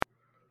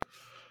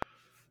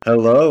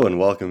Hello and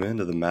welcome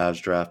into the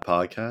Mavs Draft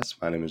Podcast.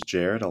 My name is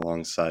Jared,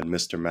 alongside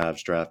Mr.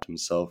 Mavs Draft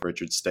himself,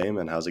 Richard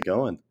Stamen. How's it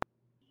going?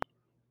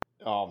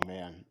 Oh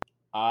man,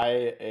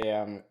 I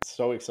am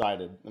so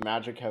excited. The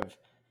Magic have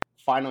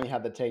finally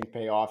had the tank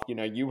pay off.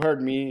 You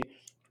heard me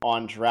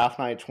on draft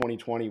night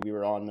 2020. We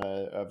were on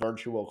a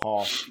virtual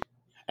call,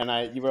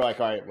 and you were like,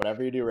 "All right,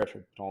 whatever you do,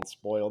 Richard, don't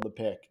spoil the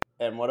pick."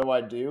 And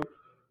what do?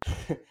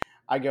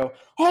 I go,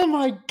 "Oh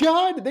my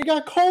God, they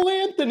got Cole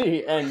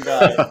Anthony!" And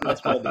I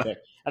spoiled the pick,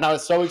 and I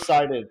was so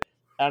excited.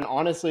 And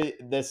honestly,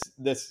 this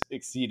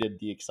exceeded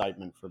the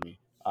excitement for me.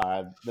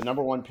 The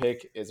number one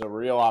pick is a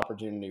real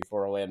opportunity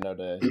for Orlando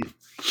to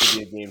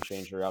be a game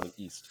changer out of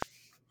the East.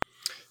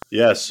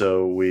 Yeah,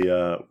 so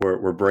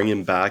we're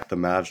bringing back the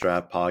Mavs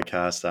Draft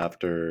Podcast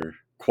after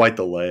quite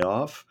the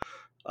layoff,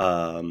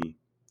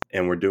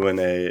 and we're doing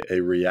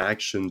a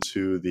reaction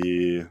to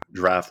the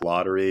draft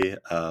lottery.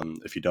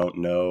 If you don't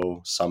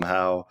know,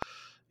 somehow,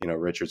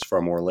 Richard's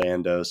from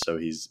Orlando, so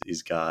he's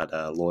got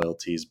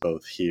loyalties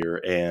both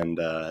here and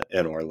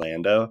in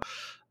Orlando.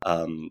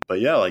 But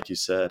yeah, like you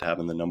said,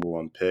 having the number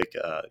one pick,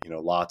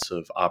 lots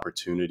of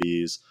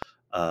opportunities,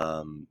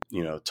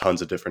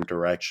 tons of different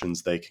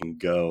directions they can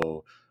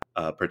go,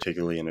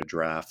 particularly in a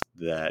draft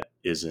that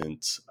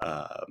isn't,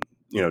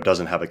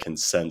 doesn't have a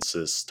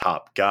consensus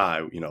top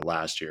guy.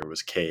 Last year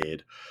was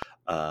Cade.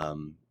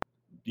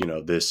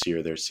 This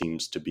year there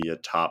seems to be a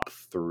top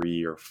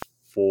three or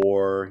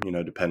four,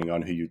 depending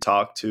on who you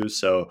talk to.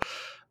 So,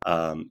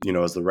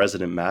 as the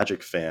resident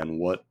Magic fan,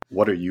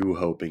 what are you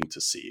hoping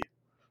to see?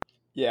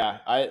 Yeah,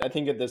 I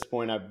think at this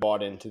point I've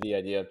bought into the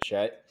idea of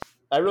Chet.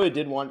 I really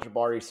did want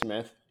Jabari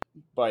Smith,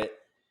 but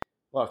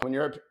look, when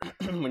you're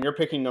when you're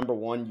picking number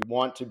one, you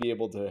want to be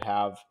able to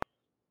have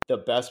the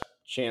best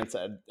chance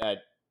at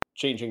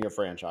changing your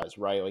franchise,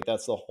 right? Like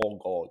that's the whole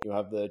goal. You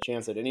have the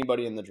chance at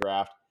anybody in the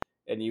draft,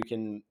 and you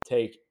can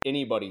take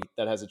anybody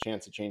that has a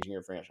chance of changing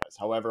your franchise.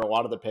 However, a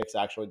lot of the picks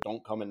actually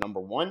don't come at number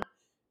one,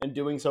 and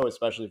doing so,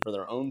 especially for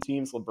their own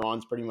teams,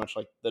 LeBron's pretty much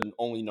like the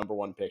only number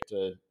one pick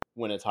to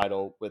win a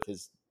title with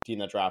his team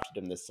that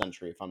drafted him this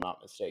century, if I'm not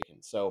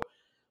mistaken. So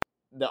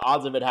the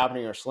odds of it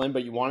happening are slim,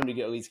 but you want him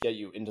to at least get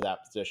you into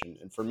that position.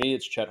 And for me,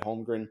 it's Chet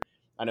Holmgren.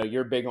 I know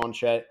you're big on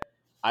Chet.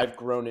 I've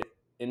grown it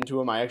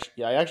into him. I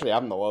actually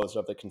have him the lowest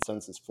of the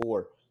consensus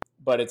four,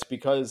 but it's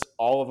because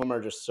all of them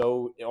are just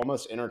so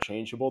almost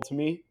interchangeable to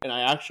me. And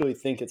I actually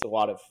think it's a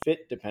lot of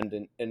fit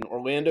dependent. And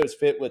Orlando's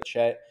fit with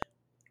Chet,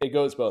 it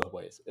goes both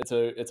ways. It's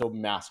a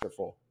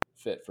masterful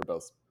fit for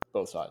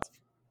both sides.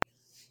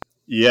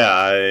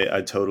 Yeah,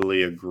 I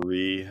totally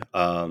agree.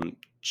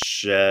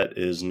 Chet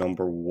is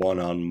number one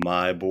on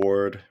my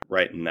board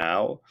right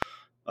now.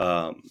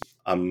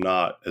 I'm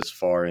not as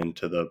far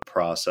into the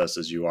process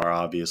as you are.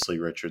 Obviously,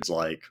 Richard's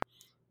like,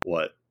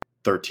 what,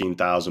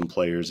 13,000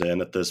 players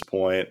in at this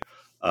point.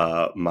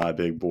 My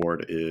big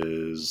board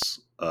is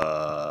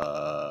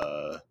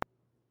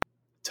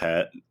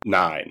 10,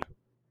 9.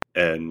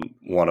 And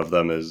one of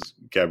them is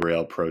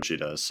Gabriel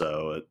Procida.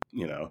 So,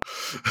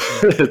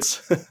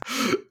 it's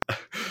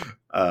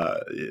No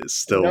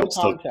still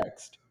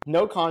context.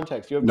 No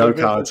context. You have no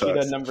Gabriel Procida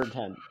context. number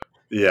 10.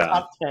 Yeah.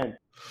 Top 10.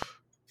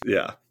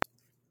 Yeah.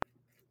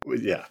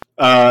 Yeah.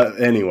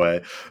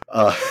 Anyway,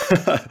 uh,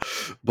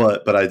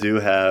 but I do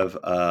have,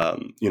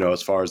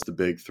 as far as the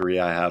big three,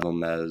 I have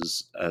them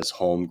as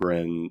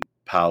Holmgren,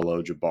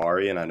 Paolo,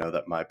 Jabari, and I know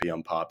that might be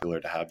unpopular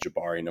to have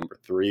Jabari number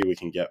three. We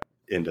can get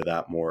into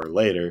that more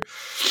later.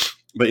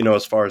 But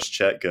as far as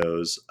Chet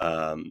goes,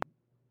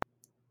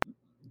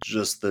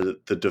 just the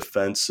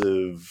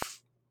defensive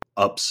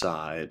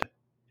upside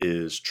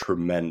is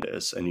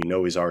tremendous, and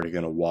he's already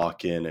going to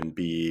walk in and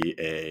be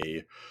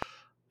a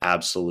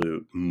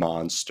absolute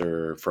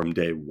monster from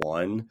day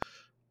one,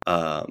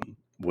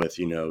 with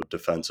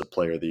defensive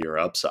player of the year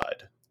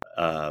upside.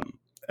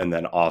 And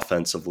then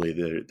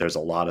offensively, there's a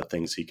lot of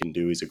things he can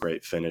do. He's a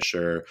great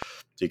finisher.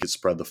 He could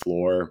spread the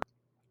floor.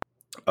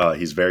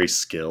 He's very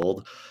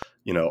skilled.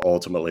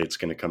 Ultimately, it's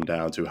going to come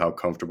down to how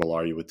comfortable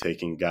are you with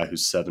taking a guy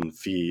who's 7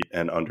 feet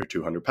and under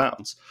 200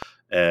 pounds.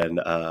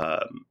 And,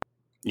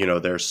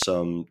 there's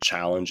some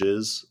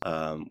challenges.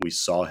 We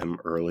saw him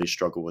early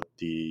struggle with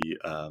the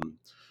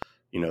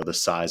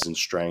size and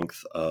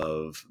strength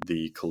of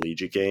the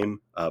collegiate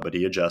game, but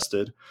he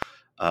adjusted.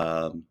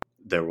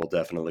 There will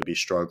definitely be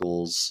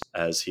struggles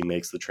as he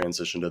makes the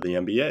transition to the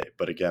NBA.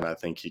 But again, I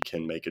think he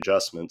can make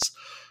adjustments.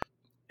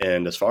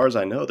 And as far as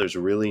I know, there's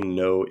really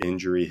no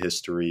injury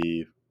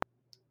history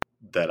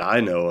that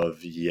I know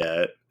of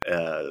yet.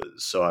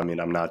 So,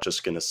 I'm not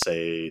just going to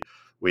say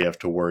we have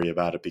to worry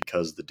about it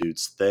because the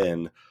dude's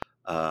thin.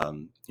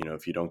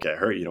 If you don't get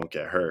hurt, you don't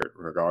get hurt,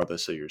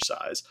 regardless of your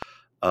size.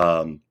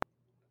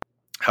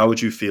 How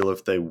would you feel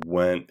if they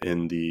went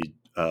in the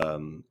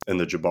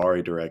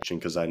Jabari direction?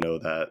 Because I know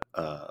that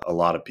a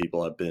lot of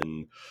people have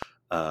been,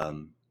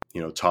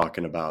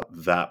 talking about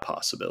that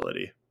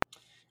possibility.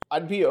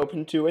 I'd be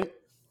open to it.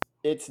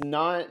 It's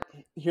not.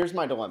 Here's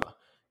my dilemma.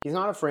 He's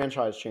not a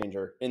franchise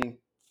changer in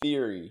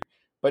theory,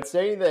 but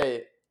say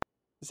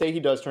he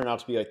does turn out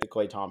to be like the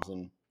Klay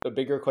Thompson, a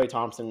bigger Klay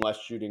Thompson, less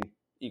shooting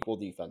equal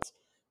defense,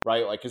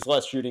 right? Like his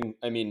less shooting,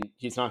 I mean,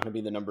 he's not going to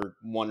be the number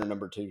one or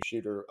number two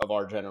shooter of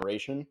our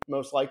generation,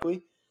 most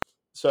likely.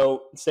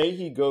 So say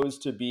he goes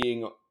to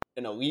being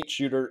an elite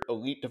shooter,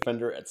 elite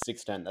defender at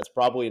 6'10". That's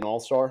probably an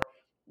all-star.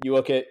 You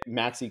look at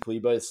Maxi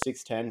Kleba is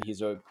 6'10".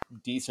 He's a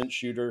decent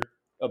shooter,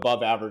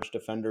 above average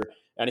defender,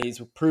 and he's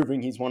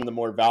proving he's one of the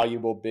more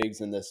valuable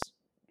bigs in this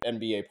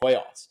NBA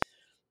playoffs.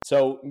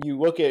 So you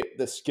look at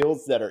the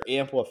skills that are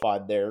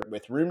amplified there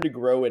with room to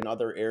grow in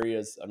other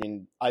areas. I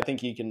mean, I think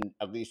he can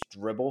at least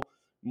dribble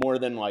more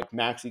than like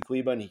Maxi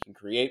Kleba, and he can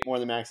create more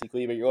than Maxi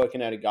Kleba. You're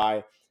looking at a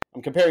guy,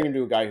 I'm comparing him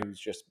to a guy who's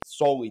just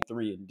solely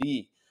 3 and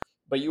D.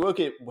 But you look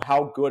at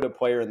how good a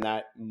player in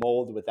that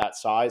mold with that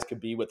size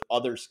could be with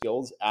other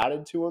skills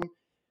added to him.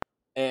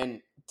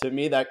 And to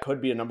me, that could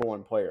be a number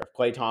one player.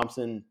 Klay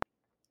Thompson,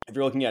 if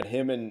you're looking at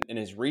him in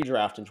his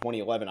redraft in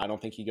 2011, I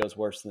don't think he goes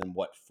worse than,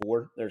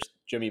 4? There's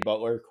Jimmy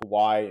Butler,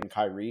 Kawhi, and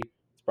Kyrie.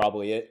 It's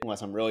probably it,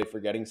 unless I'm really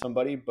forgetting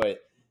somebody. But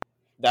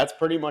that's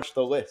pretty much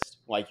the list.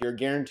 Like, you're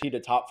guaranteed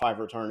a top 5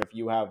 return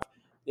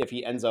if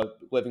he ends up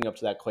living up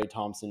to that Klay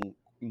Thompson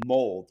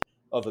mold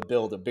of a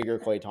build, a bigger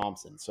Klay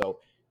Thompson. So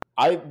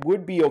I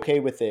would be okay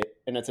with it.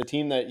 And it's a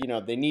team that,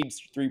 they need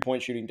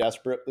 3-point shooting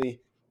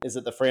desperately. Is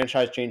it the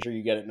franchise changer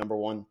you get at number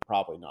 1?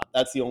 Probably not.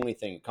 That's the only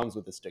thing. It comes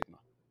with the stigma.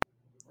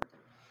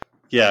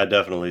 Yeah, I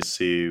definitely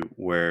see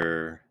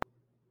where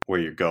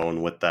you're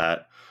going with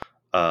that.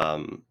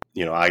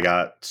 I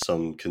got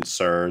some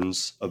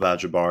concerns about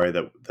Jabari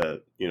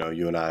that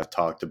you and I have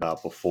talked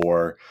about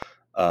before,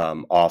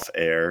 off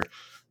air,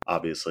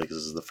 obviously, because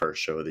this is the first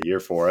show of the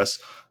year for us.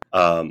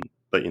 But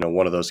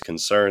one of those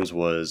concerns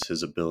was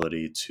his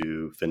ability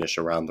to finish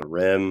around the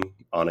rim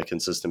on a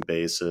consistent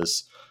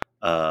basis.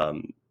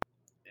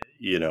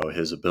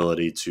 His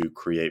ability to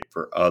create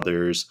for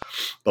others.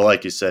 But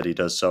like you said, he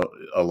does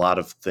a lot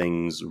of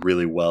things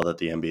really well that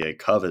the NBA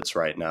covets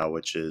right now,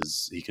 which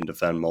is he can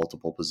defend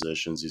multiple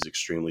positions. He's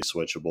extremely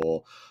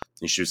switchable.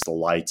 He shoots the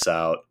lights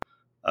out.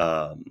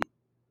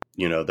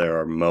 There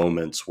are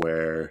moments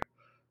where,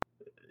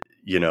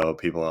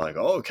 people are like,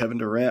 oh, Kevin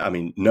Durant. I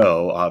mean,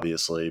 no,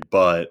 obviously,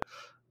 but,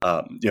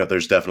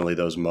 there's definitely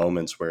those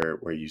moments where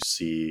you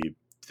see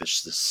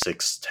this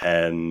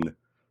 6'10",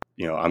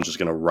 I'm just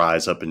going to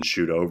rise up and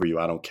shoot over you.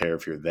 I don't care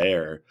if you're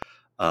there.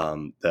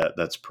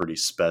 That's pretty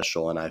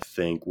special. And I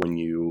think when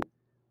you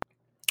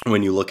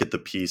look at the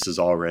pieces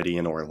already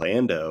in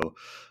Orlando,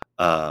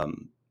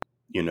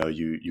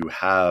 you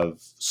have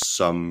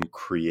some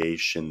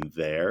creation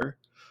there,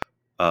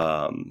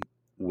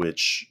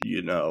 which,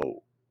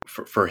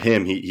 for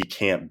him, he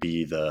can't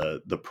be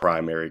the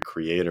primary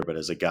creator, but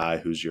as a guy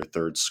who's your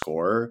third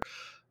scorer,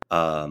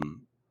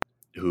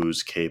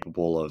 who's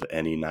capable of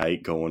any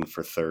night going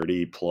for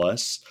 30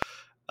 plus.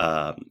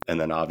 And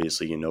then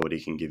obviously, what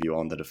he can give you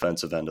on the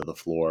defensive end of the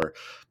floor.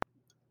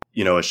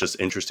 It's just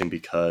interesting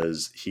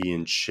because he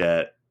and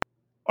Chet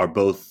are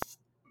both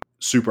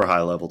super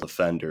high level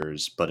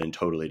defenders, but in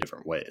totally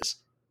different ways.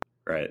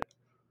 Right.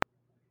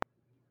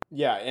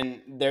 Yeah.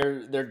 And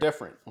they're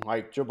different.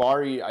 Like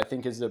Jabari, I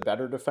think, is the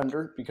better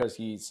defender because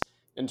he's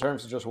in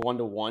terms of just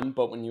 1-to-1.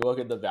 But when you look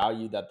at the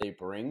value that they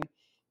bring,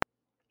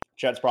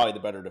 Chet's probably the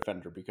better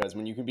defender because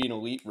when you can be an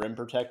elite rim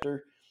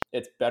protector,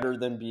 it's better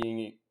than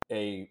being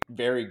a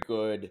very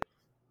good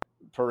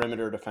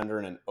perimeter defender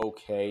and an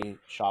okay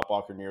shot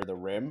blocker near the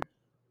rim.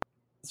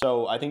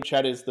 So I think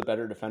Chet is the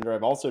better defender.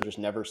 I've also just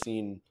never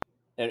seen,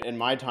 in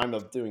my time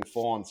of doing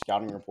full-on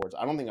scouting reports,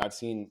 I don't think I've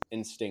seen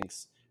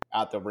instincts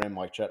at the rim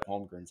like Chet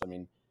Holmgren's. I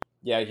mean,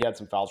 yeah, he had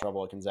some foul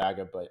trouble at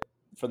Gonzaga, but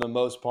for the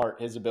most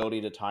part, his ability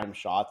to time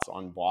shots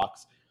on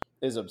blocks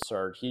is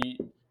absurd.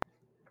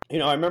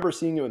 I remember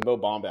seeing it with Mo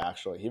Bamba,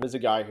 actually. He was a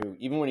guy who,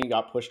 even when he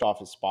got pushed off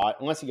his spot,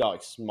 unless he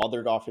got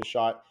smothered off his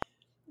shot,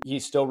 he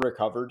still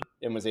recovered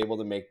and was able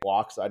to make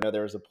blocks. I know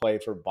there was a play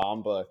for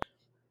Bamba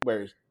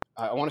where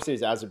I want to say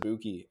it's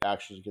Azubuike,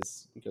 actually,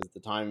 because the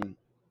time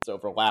it's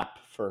overlap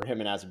for him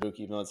and Azubuike,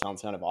 even though it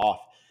sounds kind of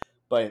off.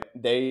 But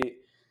they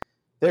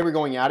were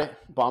going at it.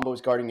 Bamba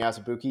was guarding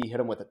Azubuike. He hit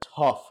him with a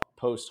tough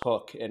post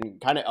hook and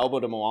kind of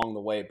elbowed him along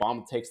the way.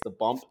 Bamba takes the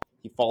bump.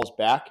 He falls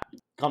back,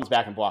 comes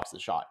back and blocks the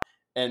shot.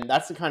 And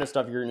that's the kind of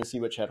stuff you're going to see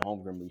with Chet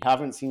Holmgren. We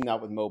haven't seen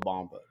that with Mo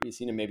Bamba. We've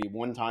seen him maybe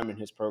one time in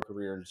his pro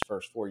career in his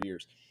first 4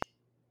 years.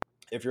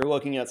 If you're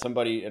looking at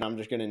somebody, and I'm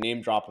just going to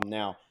name drop him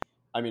now,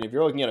 I mean, if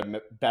you're looking at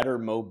a better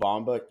Mo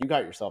Bamba, you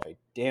got yourself a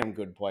damn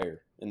good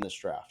player in this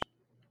draft.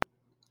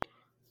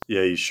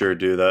 Yeah, you sure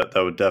do. That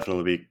would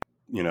definitely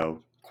be,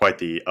 quite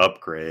the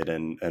upgrade,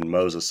 and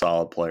Mo's a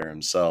solid player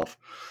himself.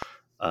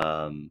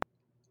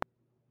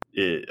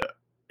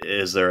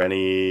 Is there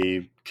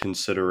any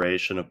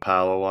consideration of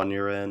Paolo on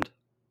your end?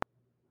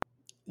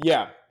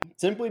 Yeah,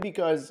 simply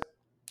because,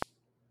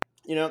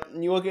 you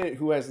look at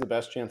who has the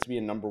best chance to be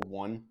a number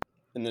 1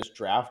 in this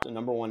draft, a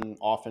number 1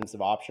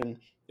 offensive option,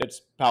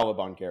 it's Paolo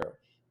Banchero.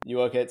 You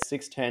look at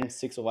 6'10",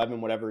 6'11",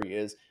 whatever he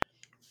is,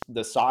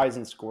 the size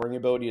and scoring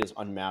ability is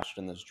unmatched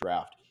in this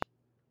draft.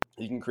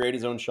 He can create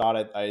his own shot.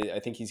 I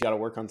think he's got to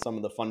work on some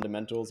of the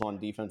fundamentals on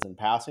defense and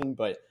passing,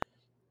 but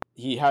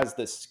he has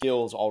the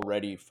skills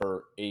already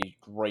for a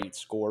great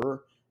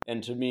scorer.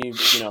 And to me,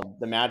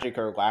 the Magic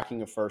are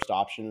lacking a first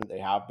option. They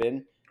have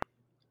been.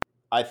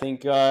 I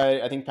think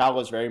Paolo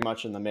is very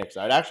much in the mix.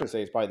 I'd actually say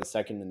he's probably the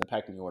second in the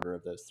pecking order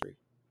of those three.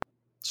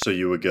 So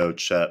you would go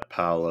Chet,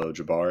 Paolo,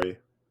 Jabari.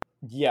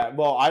 Yeah,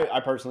 well, I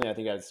personally I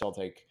think I'd still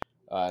take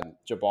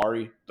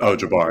Jabari Oh,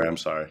 number Jabari. two, I'm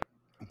sorry.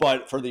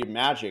 but for the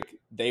Magic,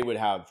 they would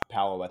have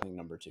Paolo I think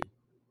number two.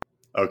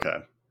 Okay,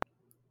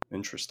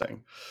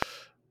 interesting.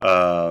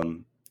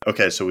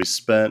 Okay, so we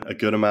spent a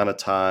good amount of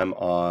time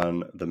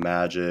on the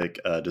Magic,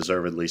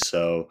 deservedly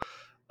so.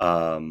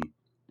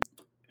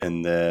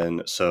 And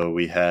then so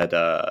we had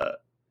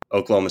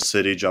Oklahoma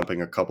City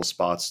jumping a couple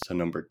spots to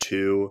number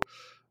 2,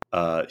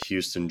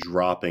 Houston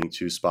dropping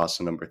 2 spots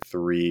to number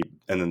 3,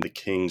 and then the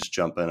Kings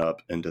jumping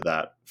up into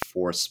that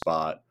 4th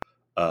spot,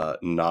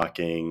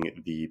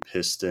 knocking the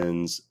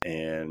Pistons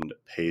and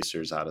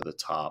Pacers out of the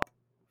top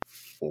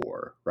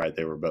 4. Right?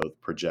 They were both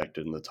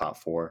projected in the top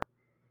 4.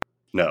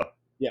 No,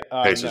 Yeah,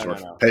 Pacers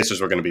no. Pacers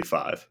were going to be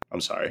 5.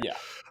 I'm sorry. Yeah,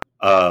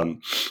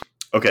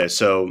 Okay,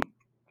 so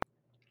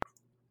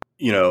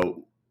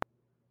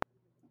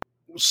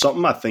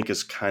something I think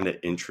is kind of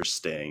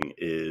interesting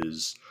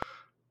is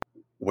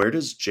where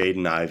does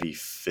Jaden Ivey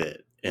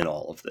fit in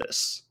all of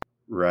this,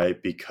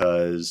 right?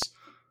 Because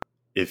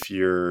if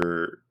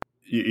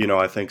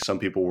I think some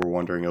people were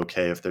wondering,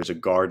 okay, if there's a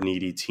guard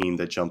needy team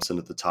that jumps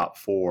into the top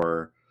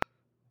 4,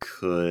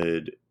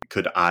 could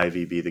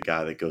Ivey be the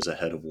guy that goes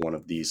ahead of one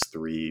of these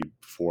 3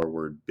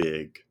 forward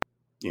big,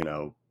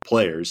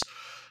 players?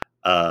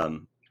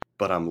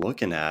 But I'm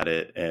looking at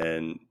it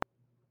and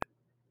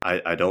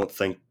I don't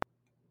think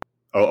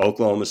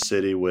Oklahoma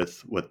City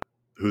with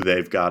who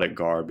they've got at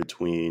guard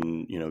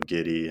between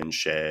Giddey and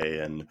Shea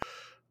and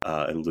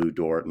Lou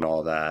Dort and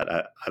all that.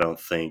 I don't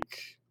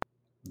think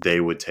they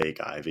would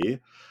take Ivey.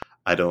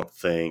 I don't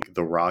think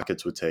the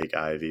Rockets would take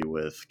Ivey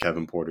with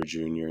Kevin Porter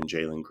Jr. and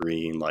Jalen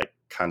Green, like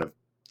kind of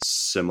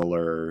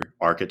similar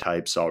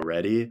archetypes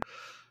already.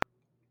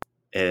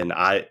 And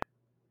I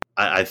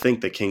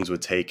think the Kings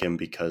would take him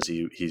because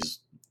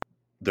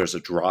there's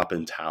a drop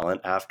in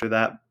talent after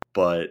that,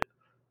 but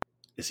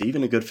is he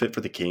even a good fit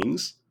for the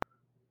Kings?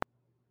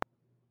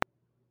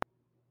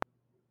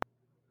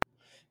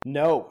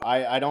 no,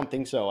 I don't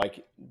think so.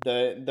 Like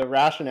the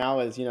rationale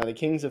is, the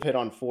Kings have hit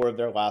on 4 of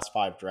their last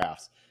 5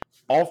 drafts.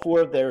 All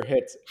 4 of their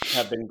hits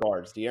have been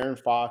guards: De'Aaron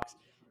Fox,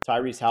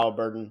 Tyrese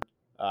Halliburton,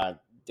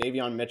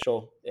 Davion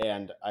Mitchell,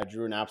 and I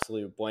drew an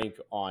absolute blank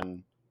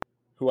on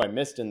who I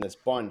missed in this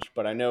bunch,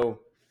 but I know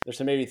there's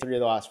maybe 3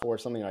 of the last 4,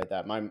 something like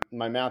that.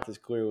 My math is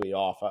clearly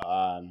off.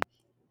 I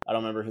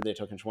don't remember who they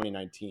took in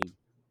 2019,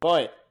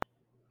 but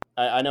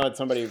I know it's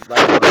somebody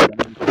right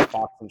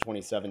Fox in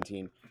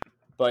 2017.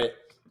 But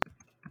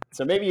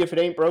so maybe if it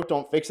ain't broke,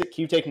 don't fix it.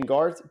 Keep taking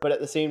guards, but at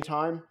the same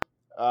time,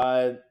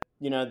 I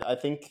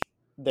think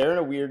they're in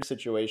a weird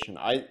situation.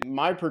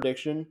 My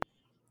prediction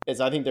is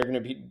I think they're going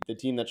to be the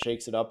team that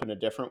shakes it up in a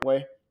different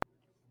way.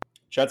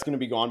 Chet's going to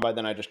be gone by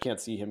then. I just can't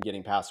see him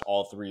getting past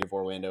all 3 of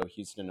Orlando,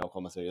 Houston, and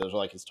Oklahoma City. Those are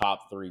like his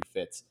top 3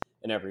 fits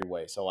in every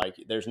way. So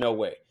there's no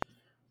way.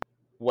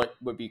 What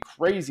would be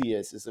crazy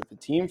is if the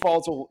team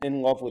falls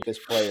in love with this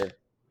player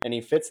and he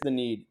fits the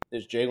need,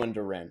 is Jalen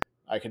Duren.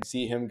 I could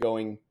see him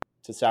going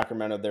to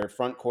Sacramento. Their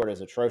front court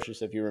is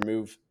atrocious if you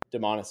remove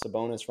Domantas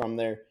Sabonis from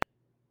there.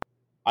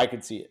 I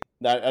could see it.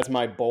 That's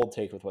my bold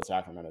take with what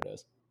Sacramento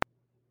does.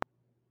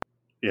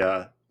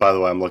 Yeah. By the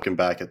way, I'm looking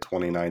back at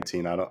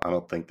 2019. I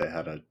don't think they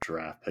had a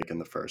draft pick in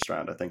the first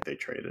round. I think they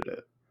traded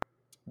it.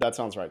 That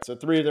sounds right. So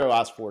 3 of their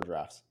last 4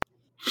 drafts.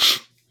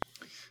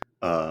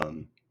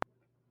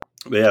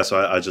 But yeah, so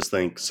I just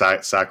think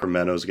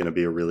Sacramento is going to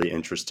be a really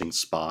interesting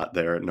spot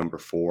there at number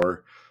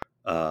 4.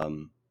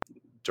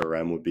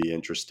 Durham would be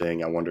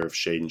interesting. I wonder if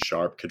Shaedon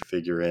Sharpe could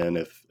figure in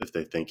if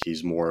they think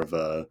he's more of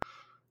a,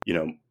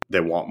 they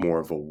want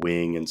more of a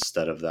wing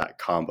instead of that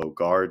combo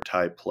guard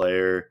type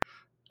player.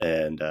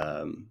 And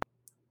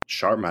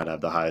Sharpe might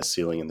have the highest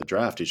ceiling in the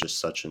draft. He's just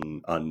such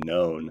an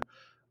unknown.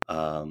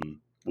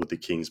 Would the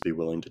Kings be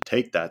willing to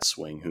take that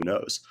swing? Who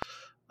knows?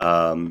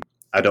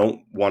 I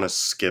don't want to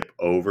skip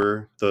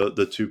over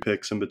the 2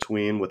 picks in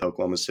between with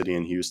Oklahoma City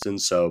and Houston.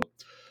 So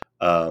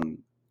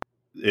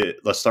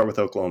let's start with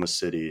Oklahoma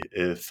City.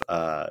 If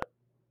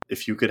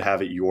you could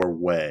have it your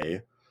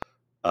way,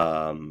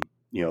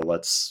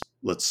 let's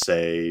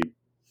say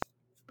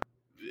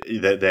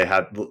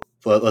that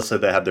let's say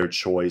they had their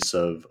choice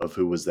of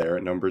who was there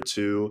at number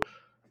 2.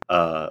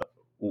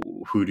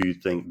 Who do you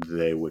think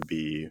they would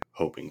be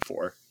hoping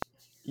for?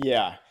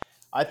 Yeah,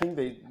 I think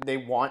they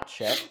want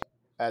Chet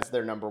as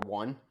their number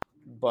 1,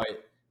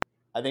 but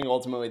I think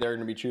ultimately they're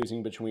going to be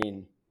choosing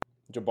between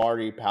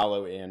Jabari,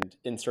 Paolo, and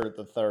insert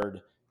the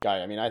third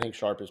guy. I mean, I think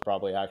Sharpe is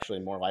probably actually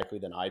more likely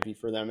than Ivey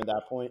for them at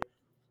that point.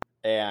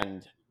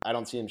 And I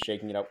don't see him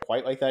shaking it up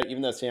quite like that,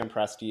 even though Sam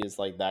Presti is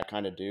like that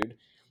kind of dude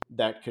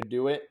that could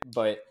do it.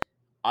 But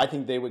I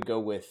think they would go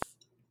with,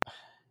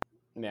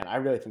 I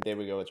really think they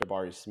would go with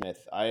Jabari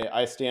Smith.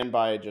 I stand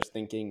by just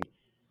thinking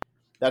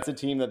that's a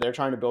team that they're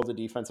trying to build a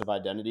defensive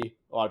identity.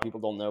 A lot of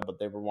people don't know, but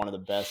they were one of the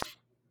best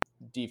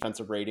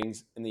defensive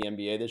ratings in the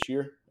NBA this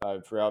year,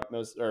 for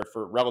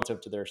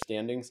relative to their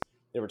standings.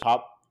 They were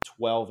top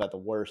 12 at the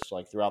worst,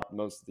 like throughout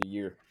most of the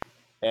year.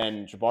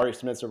 And Jabari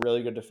Smith's a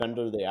really good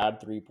defender. They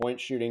add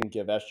 3-point shooting,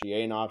 give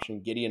SGA an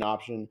option, Giddey an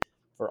option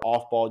for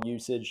off-ball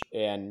usage,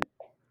 and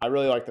I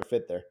really like the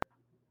fit there.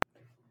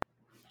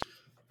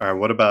 All right,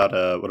 what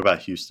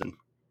about Houston?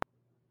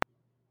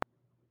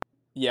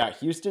 Yeah,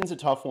 Houston's a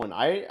tough one.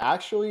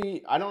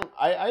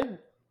 I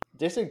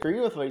disagree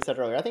with what you said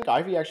earlier. I think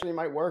Ivy actually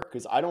might work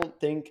because I don't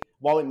think,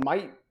 while it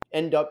might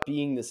end up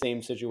being the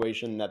same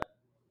situation that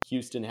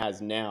Houston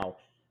has now,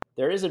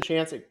 there is a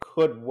chance it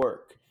could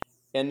work.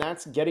 And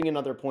that's getting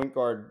another point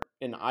guard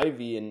in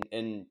Ivy.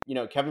 And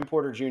Kevin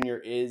Porter Jr.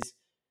 is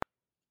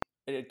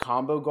a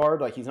combo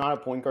guard. Like, he's not a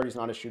point guard. He's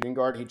not a shooting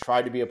guard. He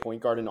tried to be a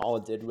point guard, and all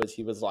it did was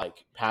he was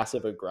like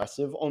passive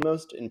aggressive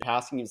almost in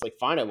passing. He's like,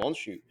 fine, I won't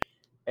shoot.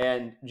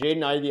 And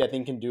Jaden Ivey, I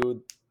think, can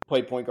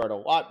play point guard a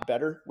lot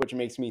better, which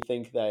makes me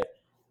think that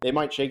they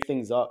might shake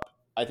things up.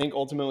 I think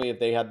ultimately, if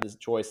they had this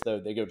choice, though,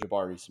 they go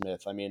Jabari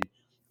Smith. I mean,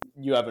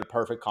 you have a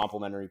perfect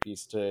complementary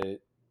piece to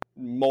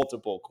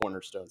multiple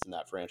cornerstones in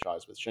that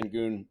franchise with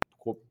Şengün,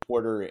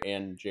 Porter,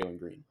 and Jalen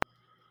Green.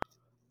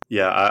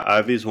 Yeah,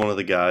 Ivy's one of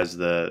the guys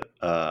that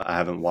I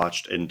haven't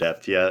watched in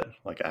depth yet.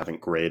 Like, I haven't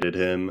graded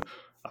him.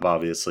 I've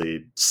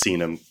obviously seen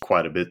him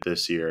quite a bit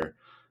this year.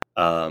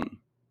 How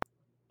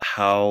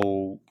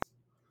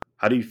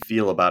do you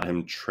feel about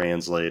him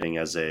translating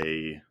as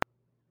a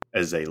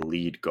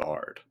lead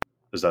guard?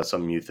 Is that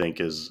something you think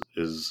is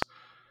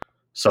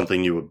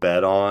something you would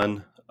bet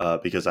on?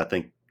 Because I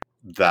think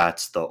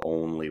that's the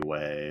only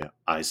way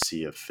I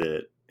see a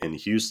fit in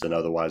Houston.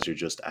 Otherwise, you're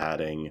just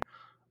adding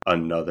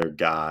another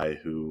guy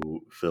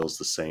who fills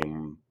the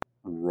same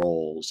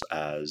roles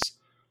as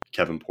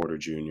Kevin Porter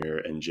Jr.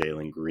 and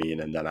Jalen Green.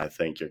 And then I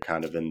think you're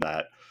kind of in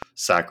that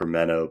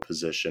Sacramento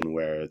position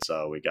where it's,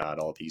 we got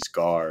all these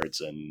guards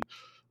and,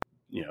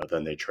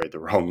 then they trade the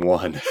wrong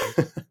one.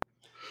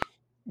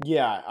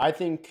 Yeah, I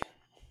think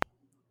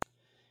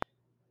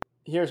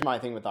here's my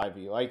thing with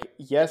Ivy. Like,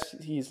 yes,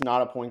 he's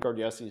not a point guard.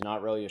 Yes, he's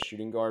not really a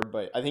shooting guard,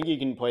 but I think he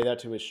can play that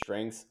to his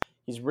strengths.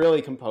 He's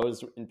really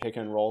composed in pick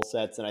and roll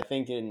sets, and I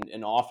think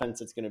in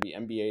offense, it's going to be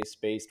NBA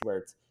spaced,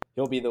 where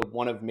he'll be the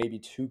one of maybe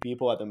two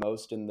people at the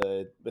most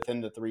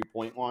within the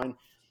 3-point line.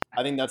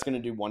 I think that's going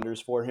to do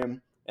wonders for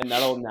him, and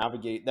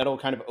that'll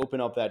kind of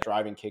open up that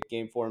driving kick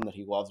game for him that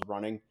he loves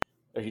running.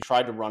 He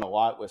tried to run a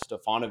lot with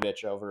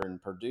Stefanovic over in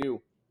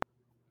Purdue.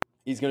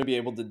 He's going to be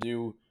able to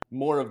do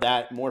more of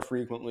that more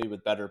frequently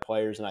with better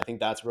players, and I think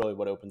that's really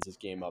what opens his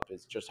game up,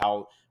 is just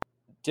how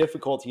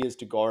difficult he is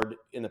to guard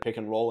in the pick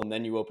and roll, and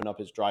then you open up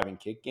his driving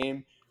kick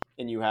game,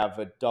 and you have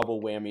a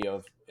double whammy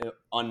of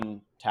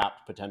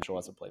untapped potential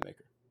as a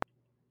playmaker.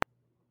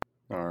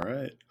 All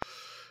right.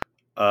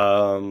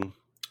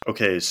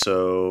 Okay,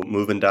 so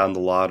moving down the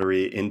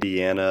lottery,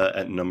 Indiana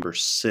at number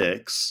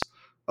 6.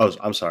 Oh,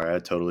 I'm sorry, I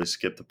totally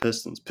skipped the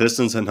Pistons.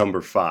 Pistons at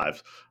number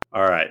 5.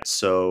 All right,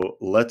 so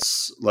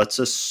let's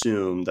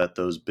assume that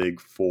those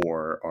big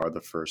 4 are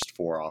the first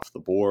 4 off the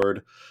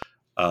board.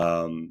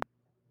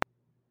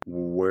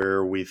 Where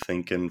are we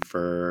thinking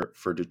for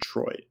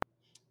Detroit?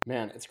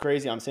 Man, it's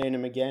crazy. I'm saying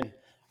him again.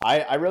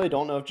 I really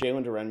don't know if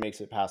Jalen Duren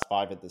makes it past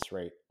 5 at this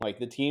rate. Like,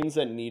 the teams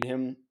that need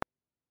him,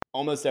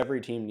 almost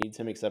every team needs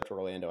him except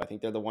Orlando. I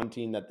think they're the one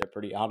team that they're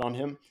pretty out on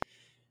him.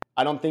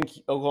 I don't think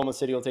Oklahoma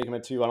City will take him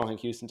at 2. I don't think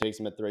Houston takes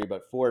him at 3,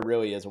 but 4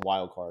 really is a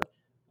wild card.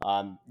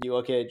 You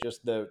look at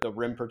just the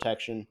rim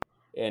protection,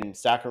 and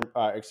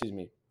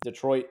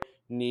Detroit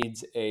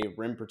needs a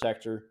rim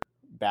protector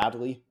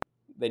badly.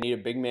 They need a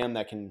big man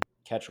that can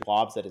catch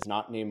lobs that is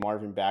not named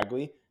Marvin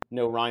Bagley.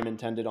 No rhyme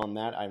intended on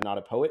that. I'm not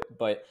a poet,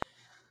 but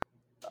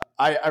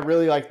I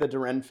really like the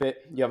Duren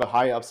fit. You have a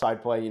high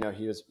upside play. He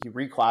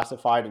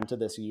reclassified into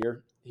this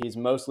year. He's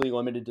mostly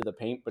limited to the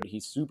paint, but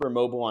he's super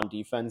mobile on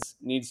defense.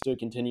 Needs to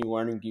continue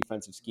learning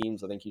defensive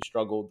schemes. I think he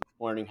struggled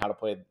learning how to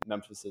play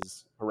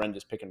Memphis's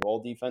horrendous pick and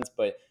roll defense,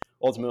 but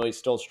ultimately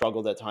still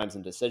struggled at times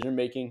in decision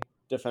making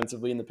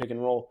defensively in the pick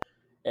and roll.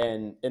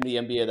 And in the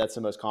NBA, that's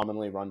the most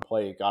commonly run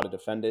play. You got to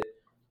defend it.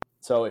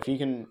 So if he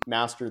can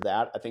master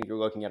that, I think you're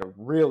looking at a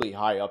really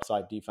high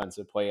upside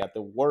defensive play. At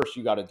the worst,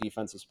 you got a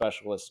defensive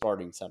specialist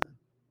starting center.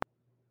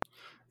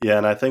 Yeah,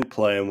 and I think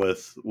playing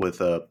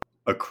with a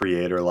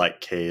creator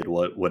like Cade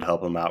would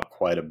help him out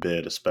quite a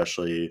bit,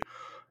 especially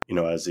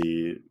as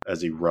he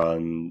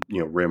rim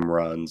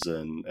runs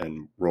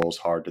and rolls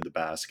hard to the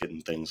basket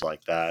and things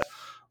like that.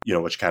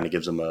 Which kind of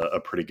gives him a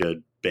pretty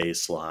good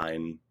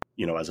baseline.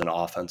 As an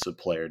offensive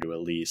player to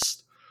at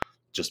least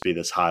just be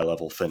this high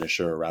level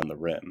finisher around the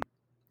rim.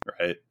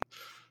 Right.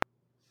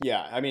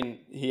 Yeah, I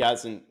mean, he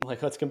hasn't,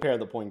 let's compare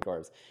the point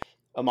guards.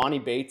 Amani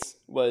Bates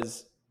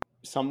was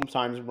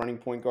sometimes running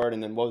point guard,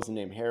 and then what was the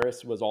name?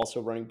 Harris was also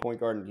running point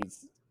guard, and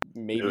he's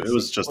maybe it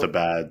was just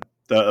that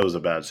was a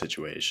bad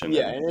situation.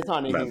 Yeah, and it's not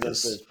anything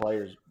against those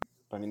players.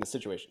 I mean, the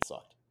situation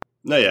sucked.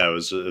 No, yeah, it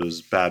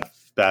was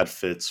bad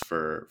fits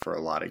for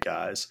a lot of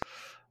guys.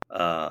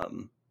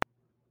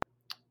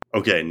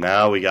 Okay,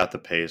 now we got the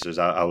Pacers.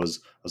 I was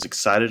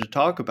excited to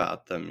talk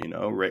about them.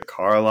 Rick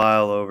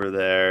Carlisle over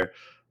there.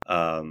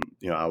 I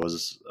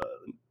was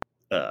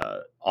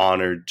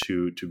honored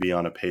to be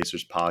on a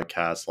Pacers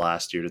podcast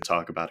last year to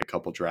talk about a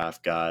couple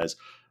draft guys.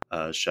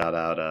 Shout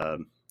out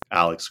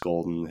Alex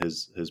Golden,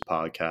 his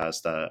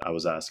podcast. I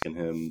was asking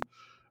him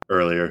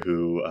earlier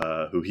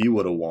who he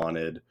would have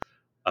wanted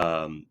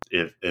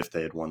if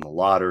they had won the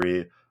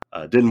lottery.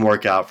 Didn't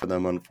work out for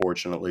them,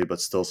 unfortunately,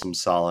 but still some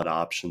solid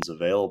options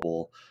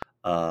available.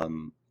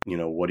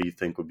 What do you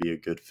think would be a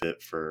good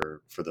fit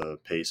for the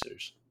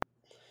Pacers?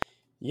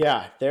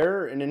 Yeah,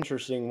 they're an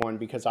interesting one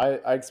because I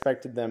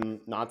expected them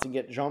not to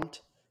get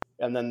jumped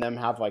and then them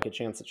have like a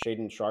chance at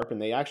Shaden Sharp,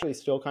 and they actually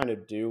still kind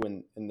of do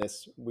in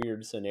this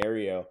weird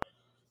scenario.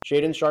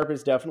 Shaden Sharp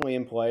is definitely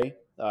in play.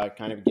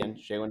 Kind of again,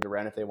 Jalen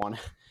Duren if they want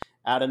to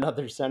add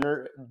another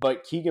center.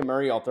 But Keegan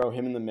Murray, I'll throw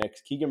him in the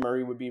mix. Keegan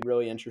Murray would be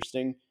really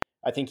interesting.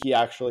 I think he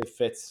actually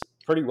fits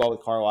pretty well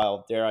with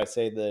Carlisle. Dare I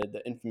say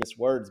the infamous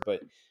words,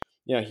 but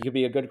he could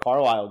be a good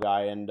Carlisle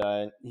guy, and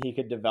he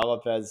could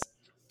develop as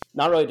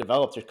not really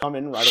develop, just come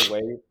in right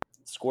away,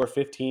 score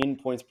 15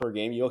 points per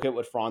game. You look at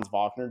what Franz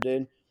Wagner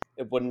did.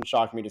 It wouldn't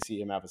shock me to see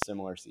him have a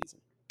similar season.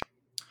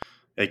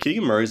 Hey,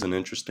 Keegan Murray's an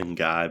interesting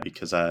guy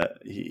because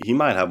he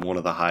might have one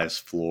of the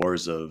highest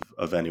floors of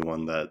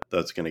anyone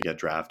that's going to get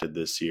drafted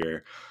this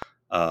year.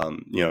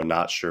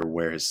 Not sure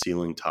where his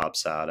ceiling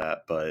tops out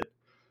at, but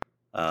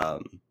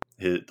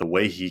the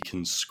way he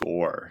can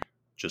score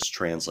just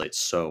translates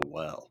so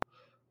well.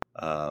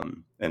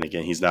 And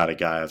again, he's not a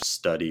guy I've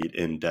studied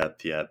in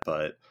depth yet,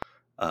 but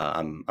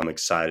I'm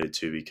excited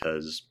to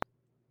because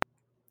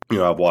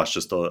I've watched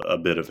just a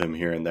bit of him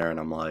here and there, and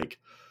I'm like,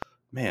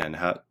 man,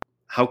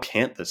 how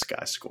can't this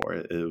guy score?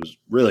 It was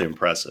really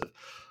impressive.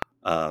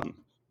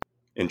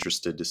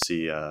 Interested to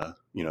see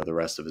the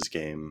rest of his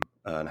game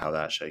and how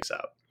that shakes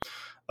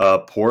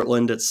out.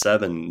 Portland at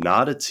 7,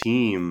 not a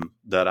team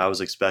that I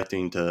was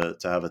expecting to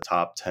have a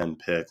top 10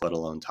 pick, let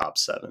alone top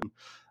 7.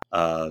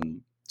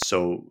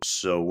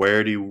 So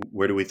where do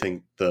we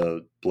think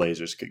the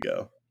Blazers could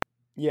go?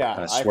 Yeah,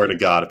 And I swear to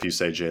God, if you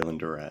say Jalen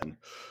Duren.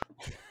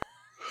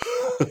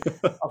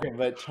 Okay,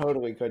 but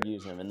totally could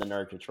use him in the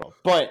Nurkic role.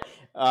 But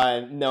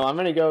no, I'm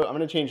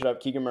gonna change it up.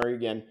 Keegan Murray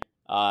again.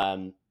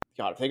 God,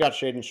 if they got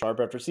Shaden Sharp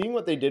after seeing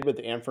what they did with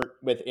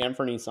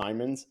Anthony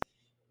Simons,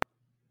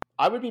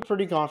 I would be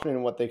pretty confident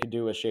in what they could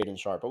do with Shaden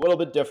Sharp. A little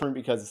bit different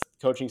because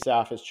coaching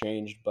staff has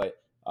changed, but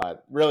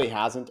really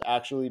hasn't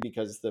actually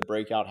because the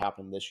breakout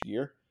happened this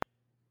year.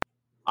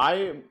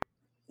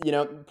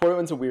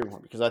 Portland's a weird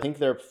one because I think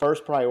their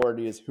first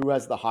priority is who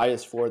has the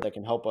highest floor that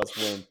can help us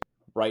win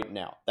right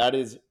now. That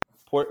is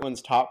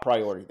Portland's top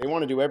priority. They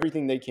want to do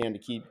everything they can to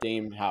keep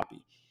Dame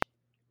happy.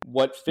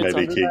 What fits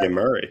Maybe under Keegan that?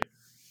 Murray.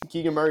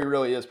 Keegan Murray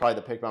really is probably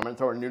the pick, but I'm going to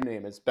throw a new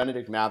name. It's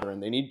Benedict Mathurin.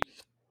 They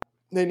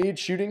need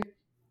shooting.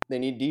 They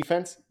need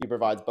defense. He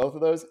provides both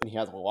of those, and he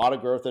has a lot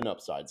of growth and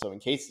upside. So in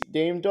case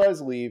Dame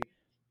does leave,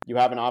 you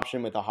have an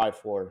option with a high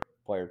floor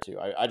player too.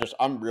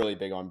 I'm really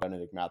big on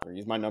Benedict Mathurin.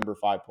 He's my number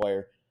 5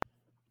 player.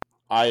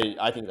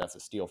 I think that's a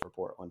steal for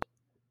Portland.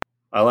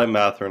 I like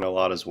Mathurin a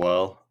lot as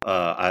well.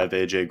 I have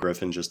AJ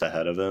Griffin just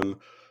ahead of him,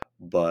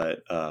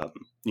 but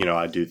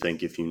I do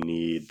think if you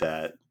need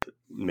that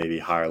maybe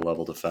higher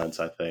level defense,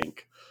 I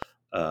think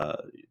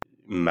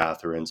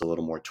Mathurin's a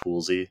little more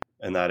toolsy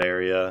in that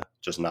area.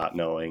 Just not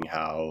knowing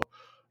how,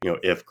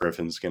 if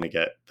Griffin's going to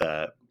get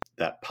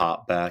that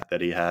pop back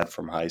that he had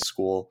from high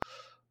school.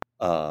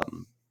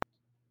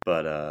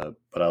 But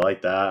I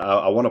like that.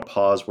 I want to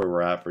pause where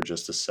we're at for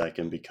just a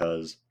second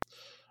because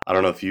I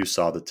don't know if you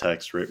saw the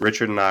text.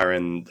 Richard and I are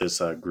in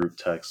this group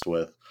text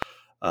with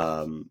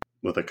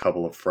a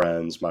couple of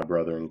friends, my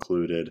brother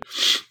included,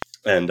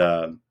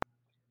 and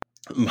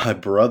my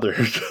brother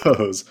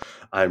goes,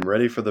 "I'm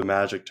ready for the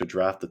Magic to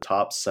draft the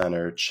top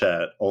center,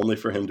 Chet, only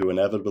for him to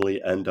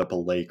inevitably end up a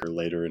Laker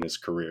later in his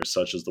career,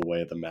 such is the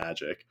way of the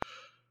Magic."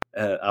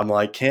 And I'm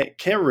like,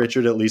 can't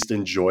Richard at least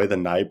enjoy the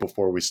night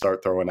before we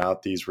start throwing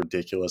out these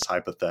ridiculous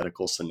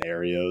hypothetical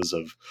scenarios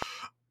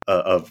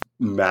of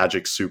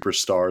Magic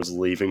superstars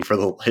leaving for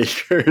the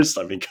Lakers?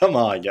 I mean, come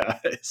on,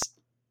 guys.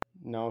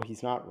 No,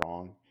 he's not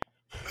wrong.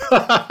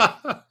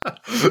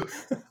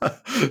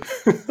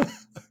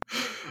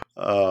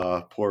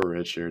 Poor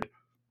Richard.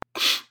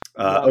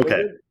 No,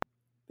 Okay.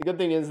 The good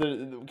thing is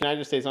that, can I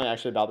just say something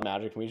actually about the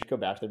Magic? Can we just go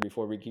back there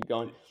before we keep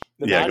going?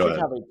 The Yeah, go Magic ahead.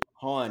 have a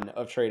ton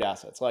of trade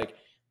assets. Like,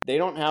 they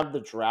don't have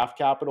the draft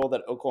capital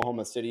that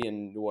Oklahoma City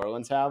and New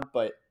Orleans have,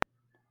 but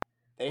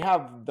they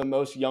have the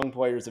most young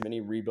players of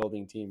any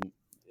rebuilding team.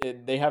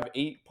 They have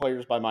 8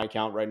 players by my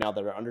count right now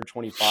that are under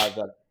 25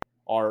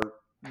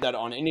 that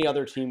on any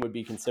other team would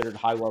be considered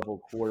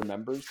high-level core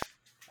members.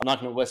 I'm not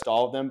going to list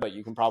all of them, but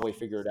you can probably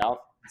figure it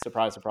out.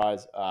 Surprise,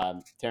 surprise.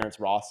 Terrence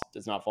Ross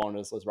does not fall under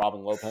this list.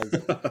 Robin Lopez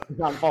does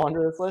not fall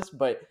under this list.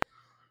 But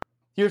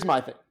here's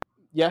my thing.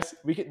 Yes,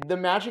 the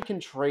Magic can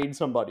trade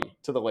somebody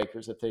to the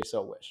Lakers if they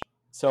so wish.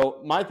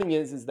 So my thing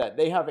is that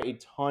they have a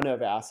ton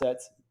of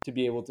assets to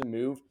be able to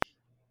move.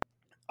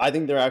 I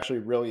think they're actually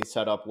really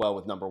set up well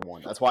with number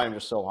 1. That's why I'm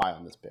just so high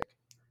on this pick.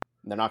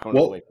 They're not going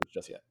to the Lakers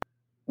just yet.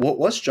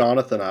 What's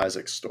Jonathan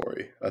Isaac's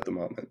story at the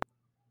moment?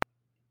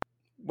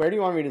 Where do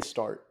you want me to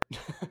start?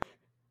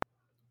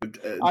 All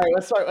right,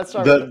 let's start.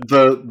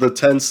 The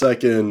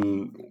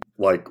 10-second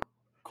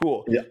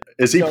Cool. Yeah,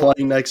 is he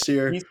playing next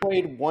year? He's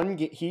played one.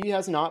 He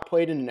has not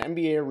played in an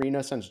NBA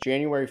arena since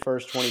January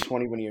 1st,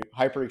 2020, when he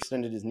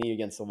hyperextended his knee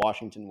against the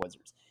Washington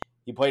Wizards.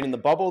 He played in the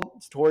bubble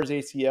towards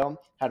ACL,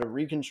 had a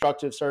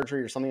reconstructive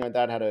surgery or something like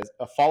that, had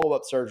a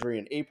follow-up surgery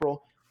in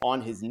April on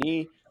his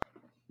knee,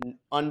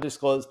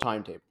 undisclosed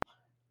timetable.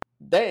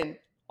 Then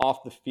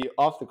off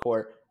the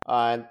court,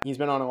 he's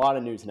been on a lot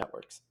of news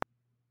networks.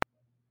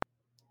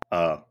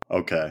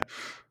 Okay.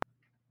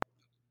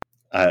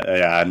 I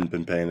hadn't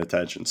been paying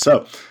attention.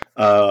 So,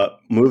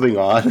 moving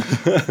on,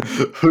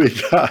 we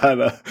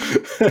got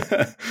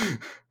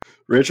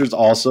Richard's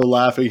also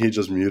laughing. He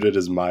just muted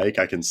his mic.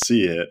 I can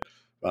see it.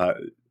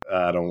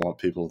 I don't want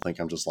people to think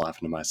I'm just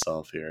laughing to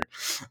myself here.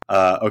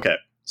 Okay,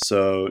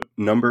 so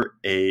number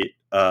 8,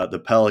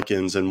 the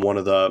Pelicans, in one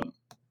of the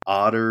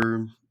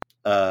odder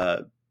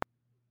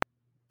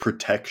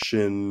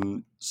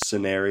protection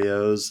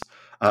scenarios.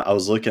 I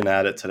was looking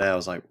at it today. I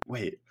was like,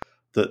 wait,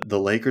 the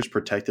Lakers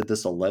protected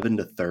this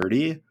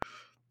 11-30,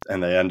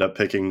 and they end up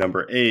picking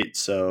number 8.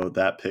 So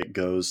that pick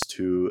goes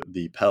to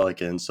the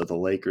Pelicans. So the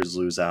Lakers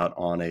lose out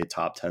on a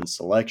top 10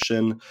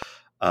 selection.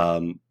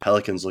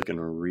 Pelicans looking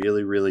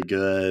really, really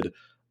good.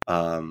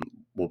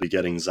 We'll be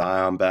getting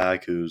Zion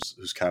back,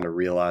 who's kind of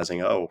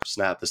realizing, oh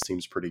snap, this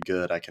team's pretty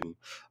good. I could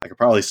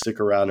probably stick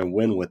around and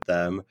win with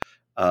them.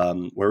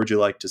 Where would you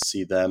like to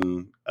see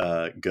them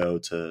go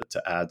to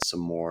add some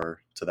more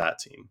to that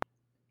team?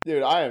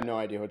 Dude, I have no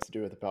idea what to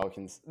do with the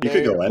Pelicans. You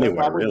could go anywhere,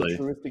 probably really. The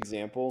truest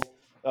example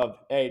of,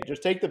 hey,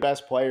 just take the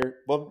best player.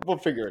 We'll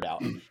figure it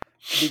out.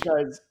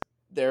 Because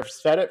they're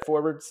set at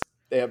forwards.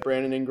 They have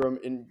Brandon Ingram,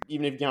 and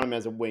even if you count him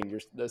as a wing,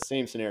 you're the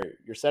same scenario.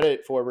 You're set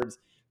at forwards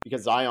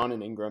because Zion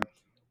and Ingram.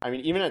 I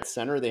mean, even at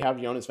center, they have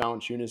Jonas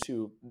Valanciunas,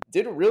 who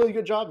did a really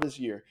good job this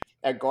year.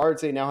 At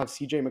guards, they now have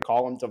CJ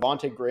McCollum.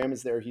 Devontae Graham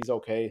is there. He's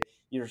okay.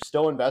 You're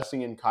still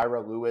investing in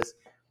Kyra Lewis.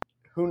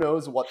 Who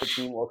knows what the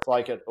team looks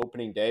like at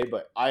opening day,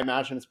 but I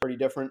imagine it's pretty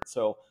different.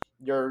 So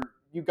you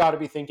got to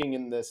be thinking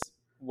in this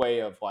way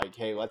of like,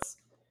 hey, let's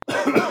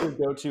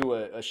go to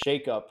a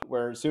shakeup.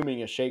 We're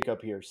assuming a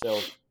shakeup here,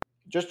 so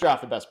just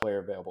draft the best player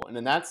available. And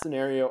in that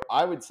scenario,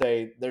 I would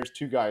say there's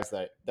 2 guys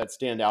that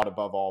stand out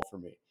above all for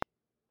me.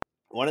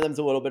 One of them's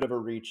a little bit of a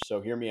reach,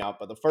 so hear me out.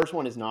 But the first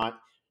one is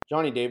not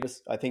Johnny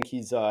Davis. I think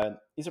he's a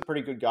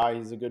pretty good guy.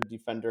 He's a good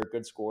defender,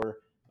 good scorer.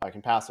 I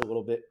can pass a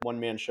little bit.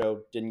 One-man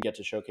show, didn't get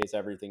to showcase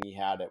everything he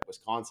had at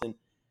Wisconsin.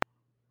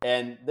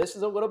 And this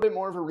is a little bit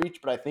more of a reach,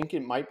 but I think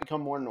it might become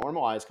more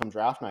normalized come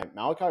draft night.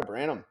 Malachi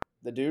Branham,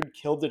 the dude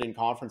killed it in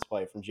conference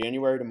play. From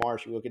January to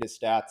March, you look at his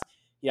stats,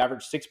 he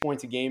averaged 6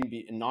 points a game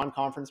in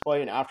non-conference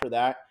play, and after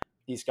that,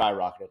 he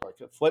skyrocketed. Like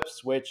a flip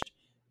switched,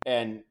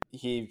 and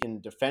he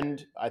can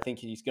defend. I think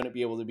he's going to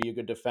be able to be a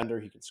good defender.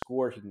 He can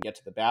score. He can get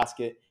to the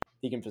basket.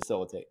 He can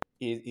facilitate.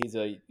 He's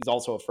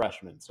also a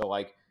freshman, so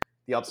like,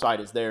 the upside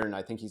is there, and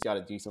I think he's got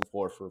a decent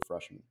floor for a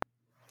freshman.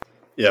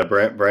 Yeah,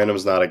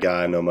 Branham's not a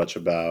guy I know much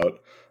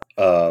about,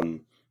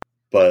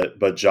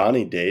 but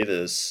Johnny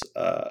Davis,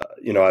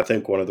 I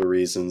think one of the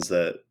reasons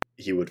that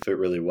he would fit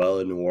really well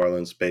in New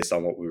Orleans, based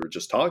on what we were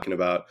just talking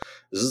about,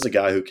 this is a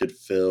guy who could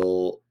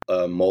fill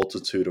a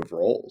multitude of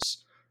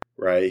roles,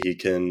 right? He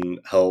can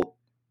help,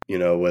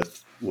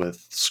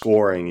 with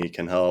scoring. He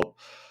can help,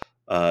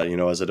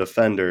 as a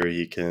defender.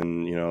 He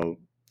can,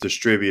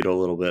 distribute a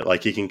little bit.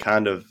 Like, he can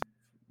kind of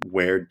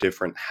wear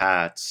different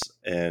hats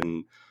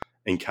and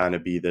kind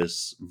of be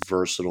this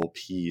versatile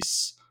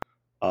piece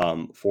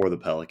for the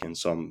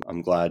Pelicans. So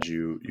I'm glad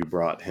you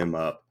brought him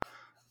up.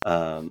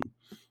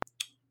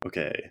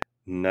 Okay,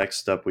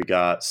 next up we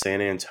got San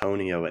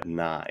Antonio at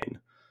 9.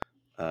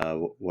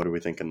 What are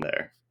we thinking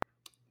there?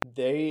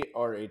 They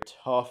are a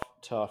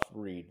tough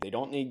read. They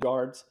don't need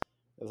guards.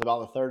 It's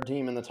about the 3rd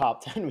team in the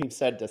top 10 we've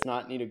said does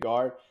not need a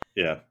guard.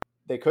 Yeah.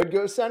 They could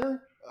go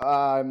center,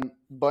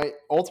 but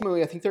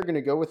ultimately I think they're going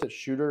to go with a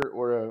shooter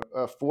or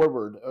a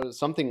forward, or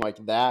something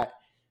like that.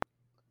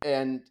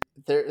 And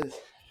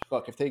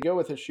look, if they go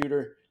with a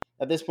shooter,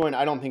 at this point,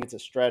 I don't think it's a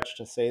stretch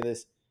to say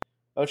this.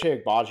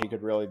 Ochai Agbaji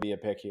could really be a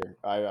pick here.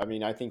 I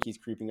mean, I think he's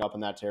creeping up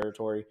in that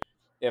territory.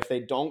 If they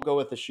don't go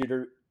with the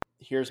shooter,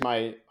 here's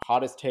my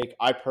hottest take.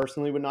 I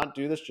personally would not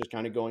do this, just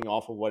kind of going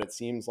off of what it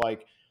seems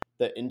like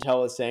the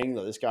intel is saying,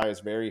 that this guy is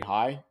very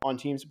high on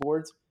teams'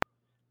 boards.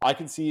 I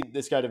can see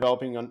this guy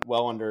developing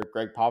well under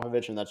Greg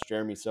Popovich, and that's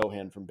Jeremy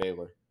Sohan from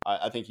Baylor.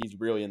 I think he's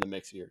really in the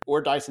mix here.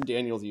 Or Dyson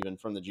Daniels even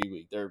from the G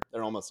League. They're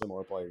almost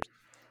similar players.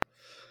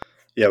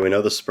 Yeah, we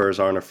know the Spurs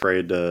aren't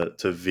afraid to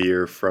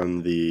veer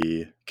from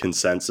the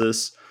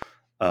consensus.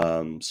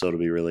 So it'll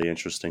be really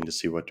interesting to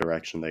see what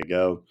direction they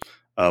go.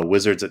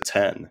 Wizards at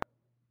 10.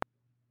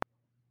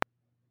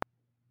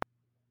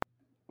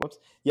 Whoops.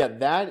 Yeah,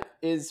 that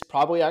is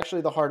probably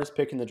actually the hardest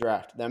pick in the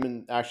draft. Them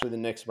and actually the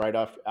Knicks right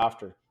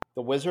after.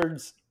 The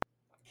Wizards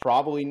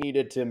probably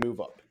needed to move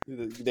up.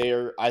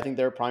 I think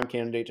they're a prime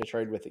candidate to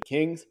trade with the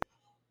Kings.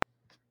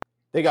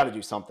 they got to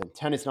do something.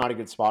 10 is not a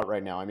good spot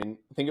right now. I mean,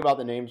 think about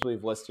the names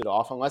we've listed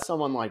off. Unless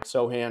someone like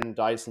Sohan,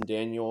 Dyson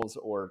Daniels,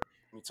 or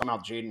somehow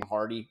Jaden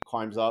Hardy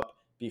climbs up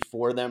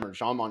before them, or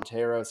Jean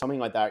Montero, something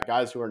like that,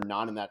 guys who are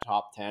not in that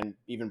top 10,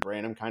 even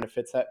Branham kind of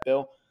fits that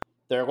bill.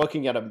 They're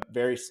looking at a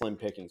very slim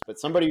pickings. But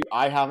somebody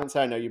I haven't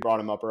said, I know you brought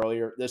him up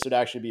earlier, this would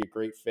actually be a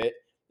great fit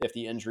if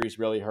the injuries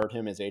really hurt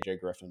him, is AJ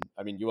Griffin.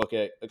 I mean, you look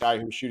at a guy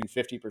who's shooting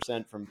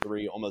 50% from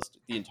three almost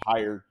the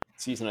entire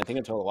season, I think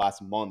until the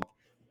last month.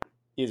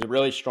 He's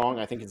really strong.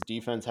 I think his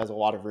defense has a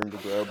lot of room to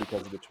grow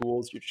because of the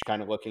tools. You're just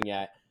kind of looking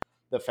at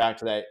the fact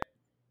that,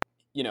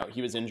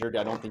 he was injured.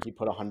 I don't think he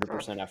put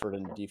 100% effort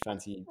into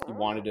defense. He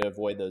wanted to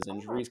avoid those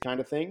injuries kind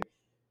of thing.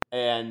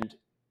 And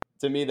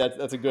to me,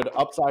 that's a good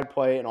upside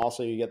play. And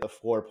also you get the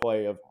floor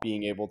play of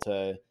being able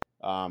to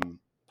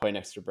play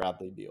next to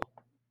Bradley Beal.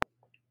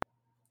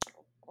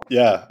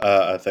 Yeah,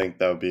 I think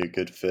that would be a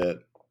good fit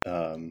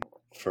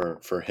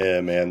for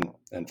him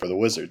and for the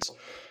Wizards.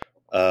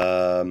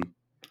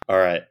 All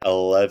right,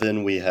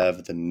 11, we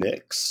have the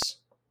Knicks.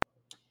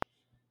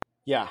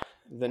 Yeah,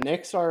 the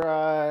Knicks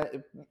are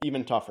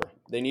even tougher.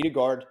 They need a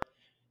guard.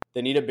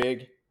 They need a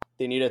big.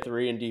 They need a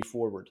 3 and D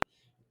forward.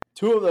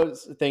 Two of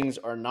those things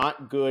are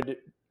not good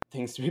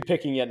things to be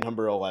picking at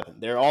number 11.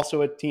 They're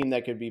also a team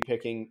that could be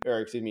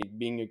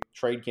being a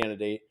trade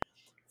candidate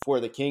for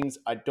the Kings.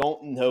 I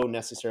don't know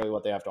necessarily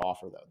what they have to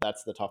offer, though.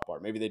 That's the tough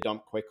part. Maybe they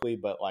dump quickly,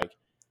 but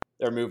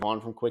they're move on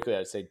from quickly.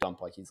 I'd say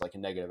dump like he's like a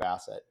negative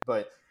asset.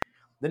 But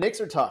the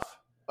Knicks are tough.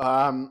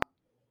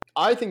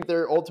 I think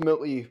they're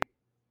ultimately.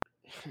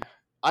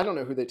 I don't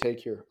know who they take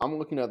here. I'm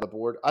looking at the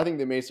board. I think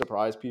they may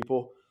surprise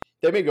people.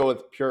 They may go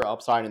with pure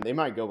upside, and they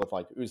might go with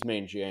like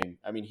Ousmane Dieng.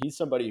 I mean, he's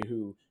somebody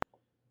who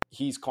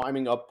he's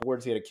climbing up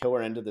boards. He had a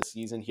killer end of the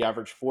season. He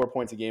averaged 4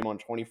 points a game on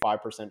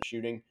 25%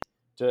 shooting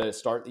to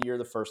start the year,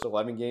 the first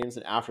 11 games.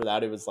 And after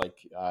that, it was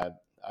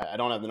I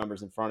don't have the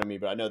numbers in front of me,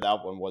 but I know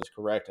that one was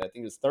correct. I think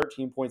it was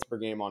 13 points per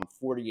game on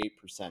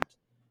 48%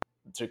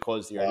 to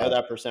close the year. Wow. I know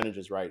that percentage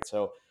is right.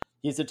 So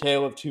he's a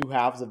tale of two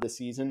halves of the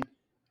season.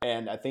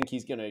 And I think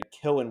he's going to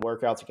kill in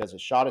workouts because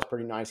his shot is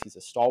pretty nice. He's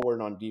a stalwart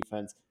on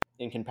defense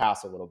and can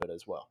pass a little bit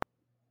as well.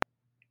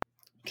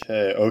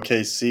 Okay,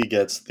 OKC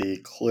gets the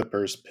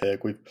Clippers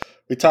pick.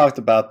 We talked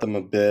about them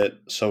a bit.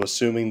 So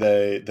assuming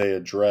they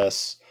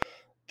address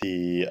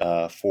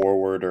the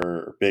forward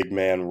or big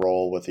man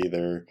role with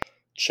either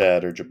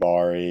Chet or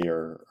Jabari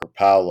or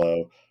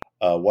Paolo,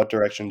 what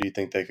direction do you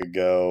think they could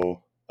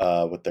go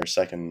with their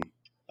second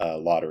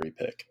lottery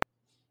pick?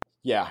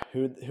 Yeah,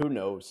 who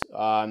knows?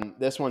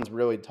 This one's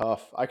really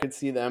tough. I could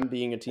see them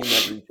being a team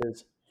that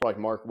reaches for like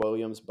Mark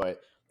Williams, but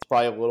it's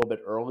probably a little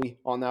bit early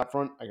on that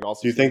front. I could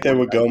also. Do you think they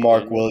would go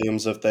Mark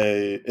Williams if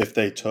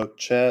they took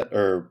Chet,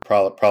 or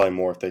probably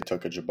more if they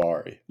took a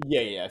Jabari?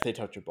 Yeah, if they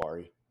took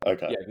Jabari.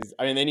 Okay. Yeah, because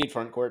I mean they need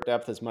front court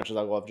depth as much as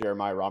I love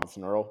Jeremiah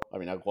Robinson Earl. I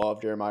mean I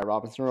love Jeremiah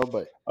Robinson Earl,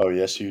 but oh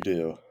yes you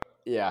do.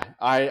 Yeah,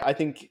 I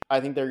think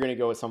they're going to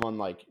go with someone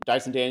like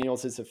Dyson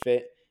Daniels is a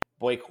fit.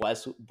 Blake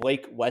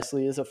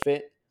Wesley is a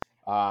fit.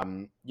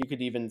 You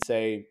could even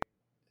say,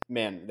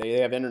 man,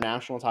 they have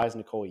international ties.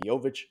 Nikola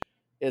Jovic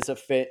is a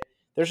fit.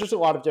 There's just a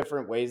lot of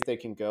different ways they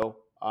can go.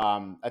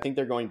 I think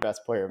they're going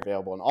best player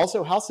available. And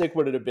also, how sick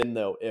would it have been,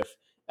 though, if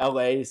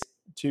LA's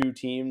two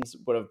teams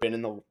would have been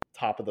in the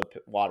top of the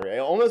lottery? I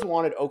almost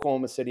wanted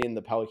Oklahoma City and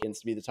the Pelicans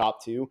to be the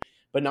top two,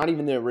 but not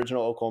even the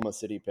original Oklahoma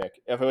City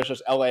pick. If it was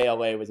just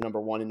LA was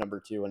number 1 and number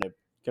 2, and it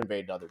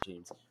conveyed to other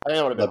teams. I think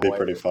that would have been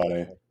pretty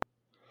funny.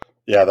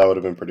 Yeah, that would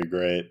have been pretty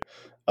great.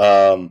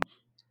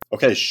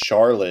 Okay,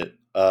 Charlotte.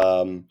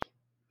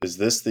 Is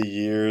this the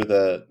year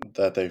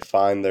that they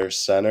find their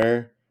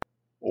center,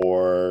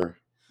 or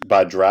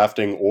by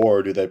drafting,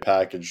 or do they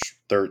package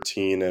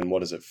 13 and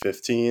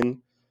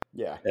 15?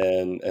 Yeah,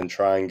 and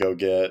try and go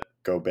get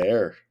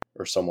Gobert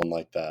or someone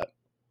like that.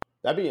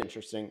 That'd be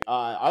interesting.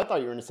 I thought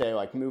you were going to say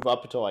move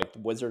up to the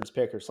Wizards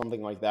pick or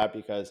something like that,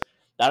 because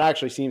that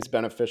actually seems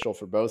beneficial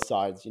for both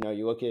sides.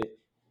 You look at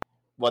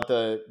what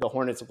the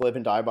Hornets live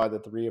and die by the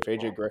 3. If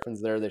AJ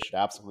Griffin's there, they should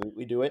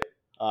absolutely do it.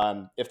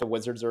 If the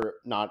Wizards are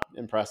not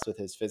impressed with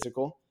his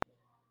physical.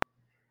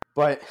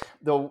 But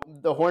the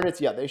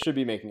Hornets, yeah, they should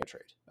be making a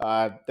trade.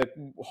 The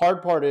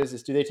hard part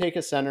is do they take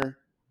a center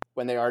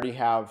when they already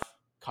have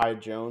Kai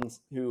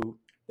Jones, who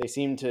they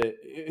seem to,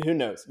 who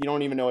knows? You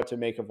don't even know what to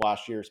make of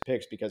last year's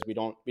picks because we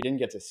didn't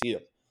get to see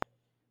them.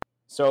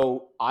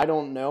 So I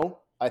don't know.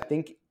 I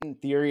think in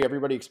theory,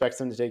 everybody expects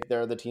them to take,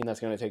 they're the team that's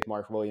going to take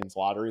Mark Williams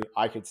lottery.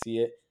 I could see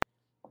it.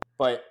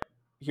 But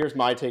here's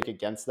my take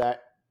against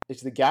that.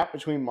 Is the gap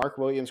between Mark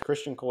Williams,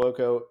 Christian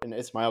Koloko, and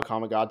Ismail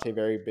Kamagate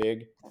very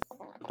big?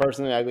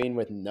 Personally, I lean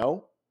with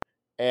no.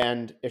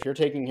 And if you're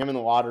taking him in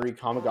the lottery,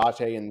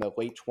 Kamagate in the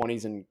late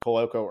 20s and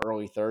Koloko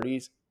early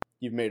 30s,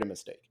 you've made a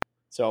mistake.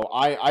 So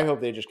I hope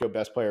they just go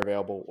best player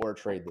available or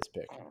trade this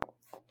pick.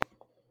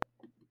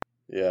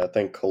 Yeah, I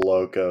think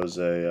Koloko's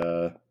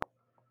a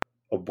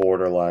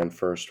borderline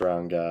first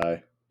round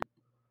guy.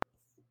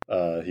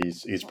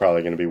 He's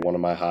probably going to be one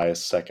of my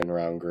highest second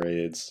round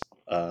grades.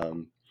 But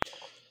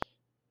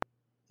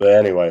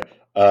anyway,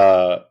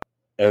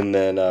 And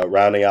then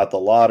rounding out the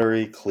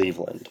lottery,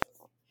 Cleveland.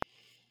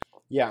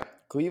 Yeah,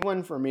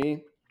 Cleveland for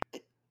me.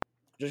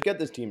 Just get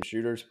this team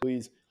shooters,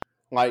 please.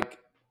 Like,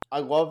 I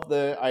love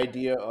the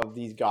idea of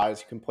these guys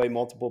who can play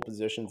multiple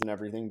positions and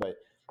everything, but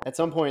at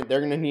some point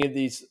they're going to need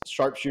these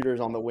sharpshooters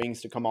on the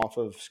wings to come off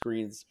of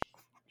screens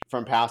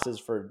from passes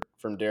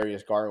from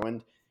Darius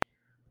Garland.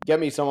 Get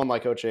me someone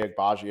like Ochai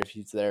Agbaji if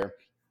he's there.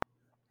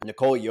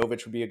 Nikola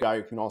Jovic would be a guy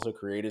who can also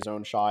create his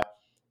own shot.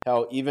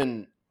 Hell,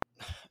 even,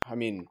 I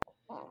mean,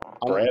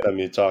 Branham,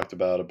 you talked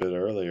about a bit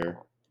earlier.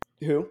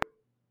 Who?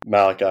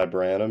 Malachi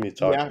Branham, you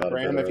talked about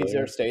Branham, a bit if he's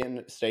earlier.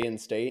 there, stay in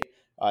state.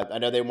 I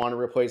know they want to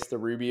replace the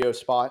Rubio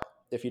spot.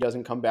 If he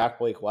doesn't come back,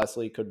 Blake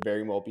Leslie could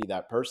very well be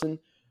that person.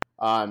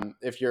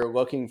 If you're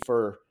looking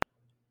for,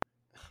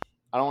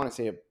 I don't want to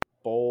say a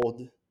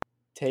bold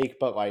take,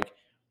 but like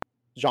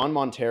John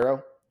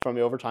Montero from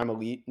the Overtime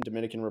Elite in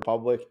Dominican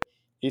Republic,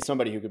 he's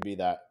somebody who could be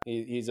that.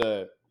 He's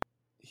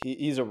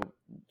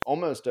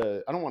almost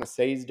a, I don't want to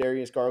say he's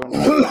Darius Garland,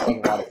 but I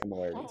think a lot of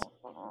similarities.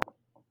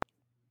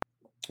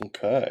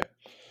 Okay.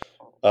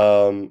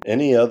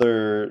 Any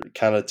other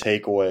kind of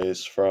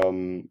takeaways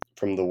from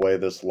the way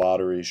this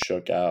lottery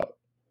shook out?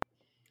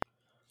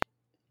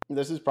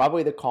 This is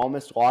probably the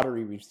calmest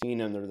lottery we've seen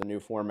under the new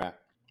format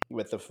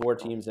with the 4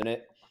 teams in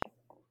it. I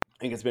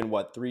think it's been,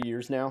 3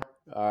 years now?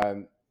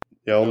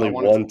 Yeah, only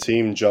one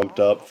team jumped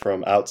up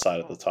from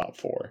outside of the top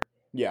 4.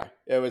 Yeah,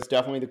 it was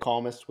definitely the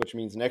calmest, which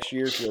means next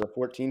year, if you're the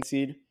 14th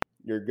seed,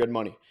 you're good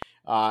money.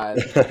 No,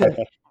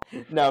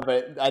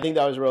 but I think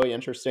that was really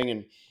interesting.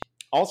 And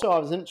also, I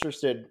was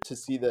interested to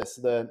see this.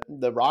 The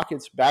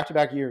Rockets,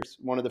 back-to-back years,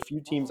 one of the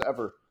few teams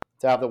ever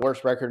to have the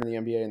worst record in the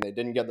NBA, and they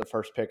didn't get the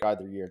first pick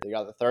either year. They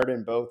got the third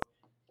in both.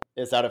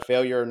 Is that a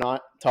failure or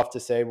not? Tough to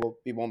say.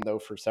 We won't know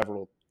for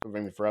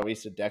for at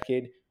least a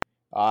decade.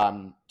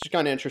 Just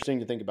kind of interesting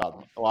to think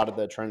about a lot of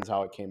the trends,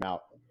 how it came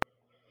out.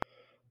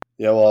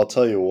 Yeah, well, I'll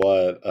tell you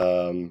what.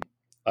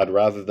 I'd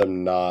rather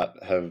them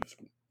not have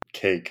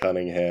Kate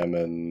Cunningham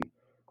and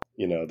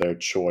their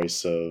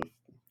choice of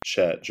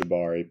Chet,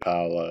 Jabari,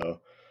 Paolo.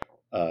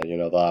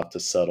 They'll have to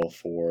settle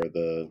for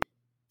the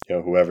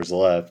whoever's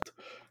left.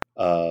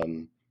 But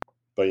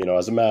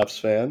as a Mavs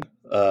fan,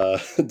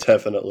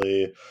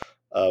 definitely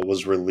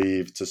was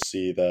relieved to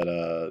see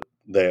that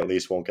they at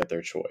least won't get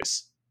their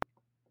choice.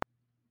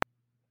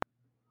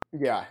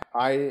 Yeah,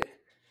 I'm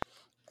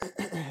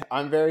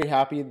very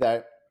happy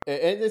that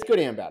it's good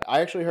and bad.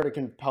 I actually heard a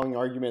compelling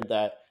argument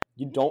that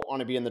you don't want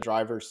to be in the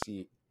driver's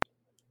seat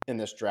in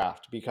this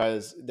draft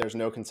because there's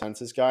no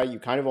consensus guy. You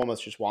kind of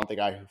almost just want the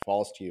guy who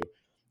falls to you.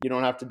 You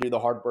don't have to do the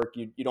hard work.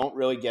 You don't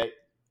really get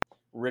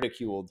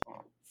ridiculed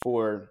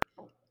for,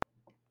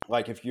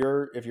 like, if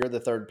you're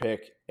the third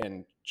pick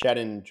and Chet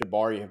and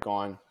Jabari have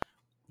gone,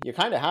 you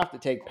kind of have to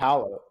take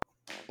Paolo.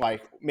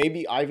 Like,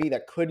 maybe Ivy,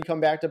 that could come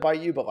back to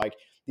bite you, but like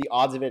the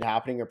odds of it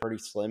happening are pretty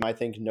slim, I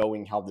think,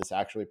 knowing how this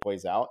actually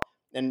plays out.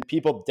 And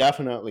people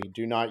definitely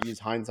do not use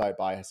hindsight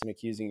bias in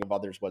accusing of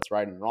others what's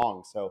right and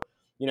wrong. So,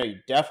 you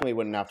definitely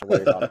wouldn't have to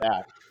worry about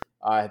that.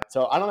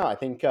 So I don't know. I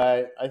think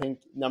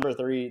number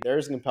 3,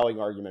 there's a compelling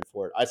argument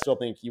for it. I still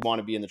think you want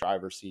to be in the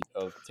driver's seat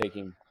of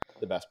taking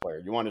the best player.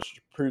 You want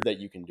to prove that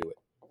you can do it.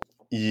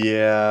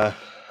 Yeah,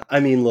 I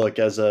mean, look,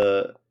 as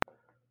a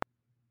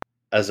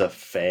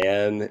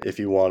fan, if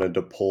you wanted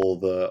to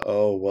pull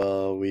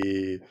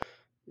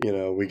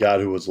we got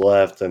who was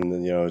left,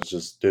 and it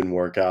just didn't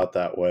work out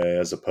that way,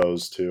 as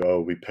opposed to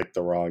we picked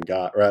the wrong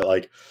guy,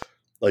 right?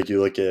 Like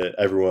you look at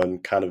everyone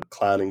kind of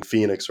clowning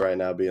Phoenix right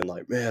now, being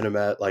like, man,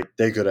 like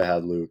they could have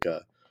had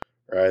Luka,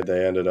 right?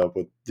 They ended up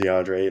with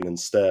DeAndre Ayton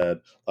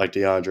instead. Like,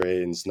 DeAndre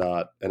Ayton's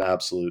not an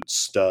absolute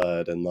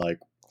stud and like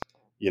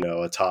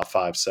a top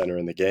 5 center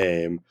in the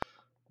game,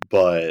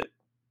 but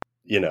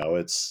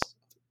it's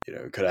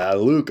could have had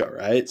Luka,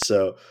 right?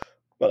 So,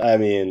 but I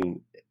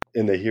mean,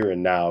 in the here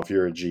and now, if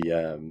you're a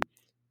GM,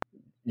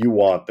 you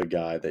want the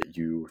guy that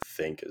you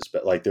think is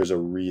better. Like, there's a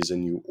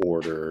reason you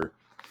order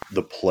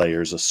the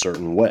players a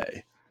certain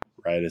way,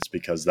 right? It's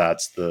because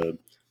that's the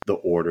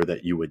order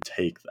that you would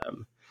take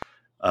them.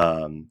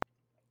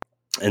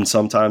 And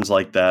sometimes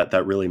like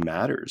that really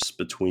matters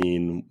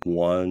between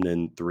 1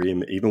 and 3,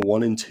 and even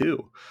 1 and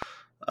 2.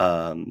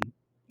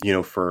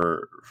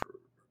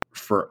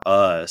 For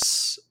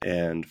us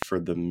and for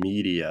the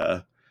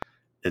media,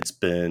 it's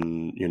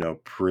been,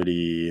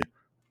 pretty,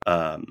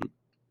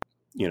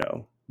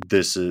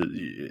 this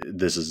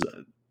is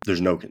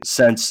there's no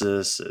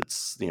consensus.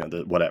 It's,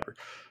 whatever.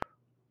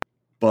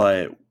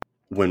 But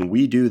when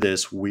we do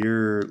this,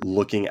 we're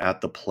looking at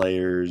the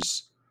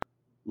players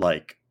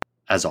like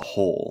as a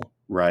whole,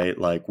 right?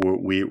 Like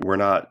we're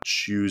not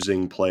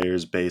choosing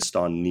players based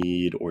on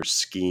need or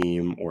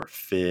scheme or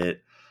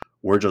fit.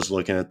 We're just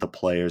looking at the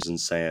players and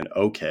saying,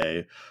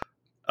 okay,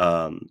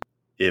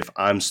 if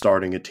I'm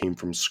starting a team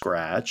from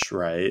scratch,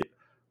 right,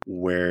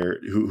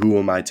 who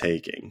am I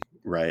taking,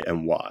 right,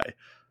 and why?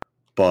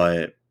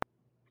 But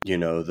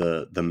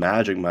the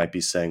Magic might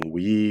be saying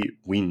we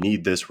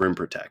need this rim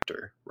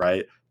protector,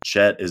 right?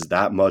 Chet is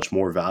that much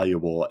more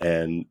valuable,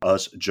 and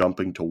us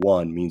jumping to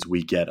one means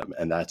we get him,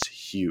 and that's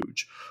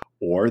huge.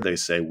 Or they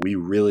say we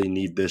really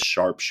need this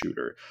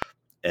sharpshooter,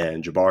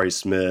 and Jabari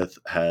Smith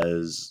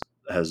has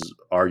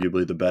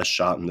arguably the best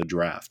shot in the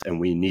draft, and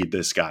we need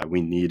this guy.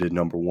 We needed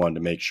number one to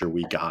make sure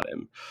we got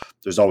him.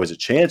 There's always a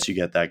chance you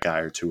get that guy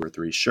or two or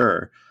three,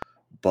 sure,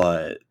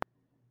 but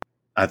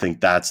I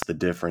think that's the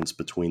difference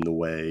between the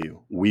way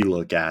we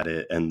look at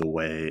it and the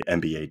way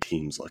NBA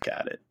teams look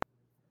at it.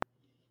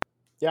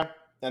 Yeah,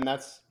 and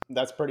that's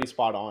pretty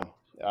spot on.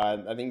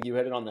 I think you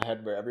hit it on the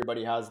head where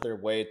everybody has their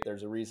weight.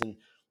 There's a reason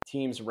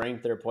teams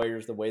rank their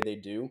players the way they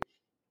do,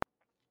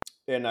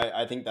 and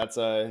I think that's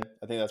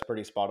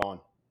pretty spot on.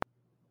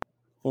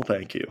 Well,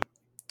 thank you.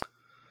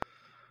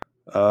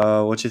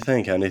 What you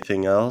think?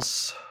 Anything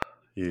else?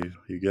 You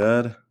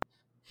good?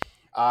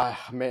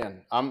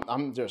 Man,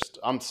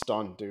 I'm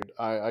stunned, dude.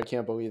 I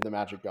can't believe the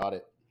Magic got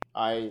it.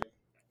 I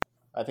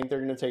think they're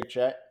gonna take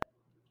Chet.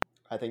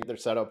 I think they're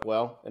set up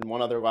well. And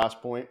one other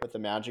last point with the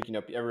Magic,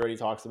 everybody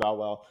talks about,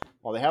 well,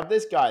 they have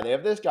this guy, they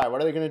have this guy.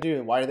 What are they going to do?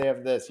 And why do they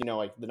have this?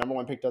 Like the number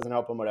one pick doesn't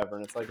help them, whatever.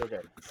 And it's like,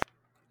 okay,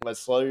 let's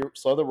slow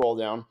the roll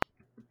down.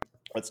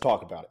 Let's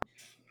talk about it.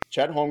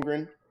 Chet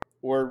Holmgren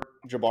or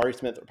Jabari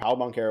Smith or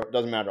Paolo Banchero,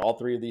 doesn't matter. All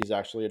three of these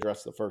actually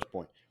address the first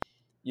point.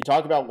 You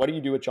talk about what do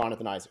you do with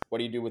Jonathan Isaac? What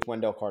do you do with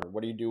Wendell Carter?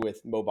 What do you do with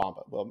Mo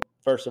Bamba? Well,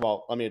 first of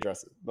all, let me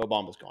address it. Mo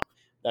Bamba's gone.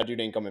 That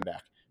dude ain't coming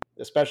back.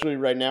 Especially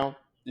right now,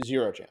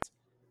 0 chance.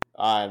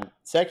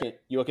 Second,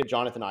 you look at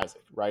Jonathan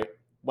Isaac, right?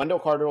 Wendell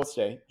Carter will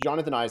stay.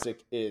 Jonathan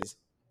Isaac is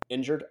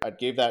injured. I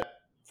gave that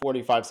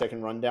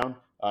 45-second rundown.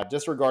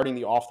 Disregarding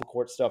the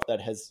off-the-court stuff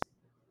that has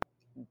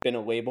been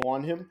a label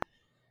on him,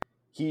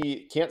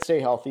 he can't stay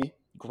healthy.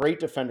 Great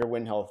defender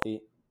when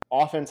healthy.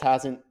 Offense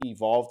hasn't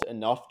evolved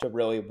enough to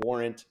really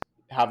warrant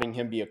having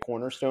him be a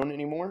cornerstone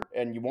anymore.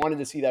 And you wanted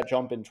to see that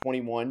jump in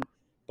 21,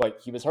 but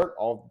he was hurt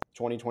all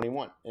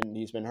 2021. And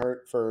he's been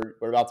hurt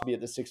we're about to be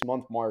at the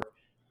 6-month mark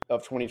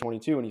of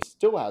 2022, and he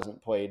still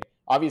hasn't played.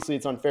 Obviously,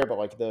 it's unfair, but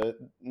like in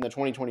the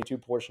 2022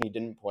 portion, he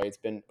didn't play.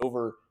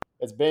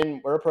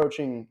 We're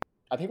approaching,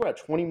 I think we're at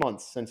 20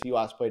 months since he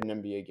last played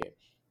an NBA game.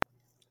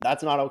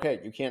 That's not okay.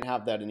 You can't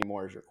have that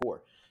anymore as your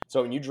core.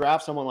 So when you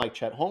draft someone like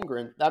Chet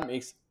Holmgren, that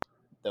makes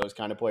those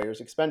kind of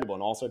players expendable.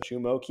 And also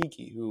Chuma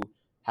Okeke, who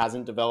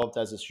hasn't developed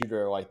as a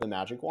shooter like the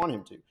Magic want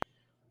him to.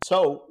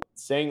 So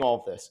saying all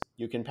of this,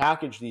 you can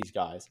package these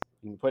guys.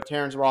 You can put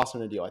Terrence Ross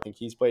in a deal. I think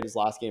he's played his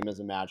last game as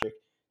a Magic.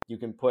 You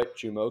can put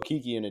Chuma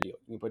Okeke in a deal.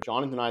 You can put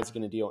Jonathan Isaac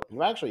in a deal.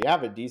 You actually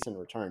have a decent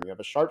return. You have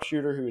a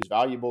sharpshooter who is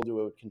valuable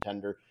to a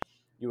contender.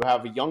 You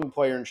have a young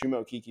player in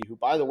Chuma Okeke who,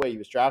 by the way, he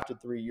was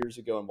drafted 3 years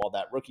ago, and while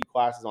that rookie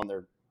class is on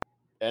their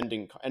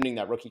ending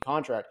that rookie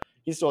contract,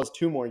 he still has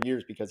 2 more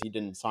years because he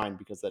didn't sign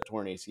because of that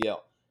torn ACL.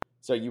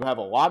 So you have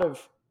a lot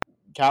of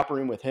cap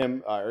room with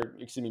him,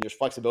 just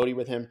flexibility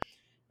with him.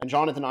 And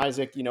Jonathan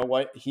Isaac, you know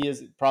what? He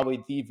is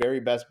probably the very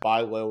best buy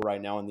low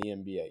right now in the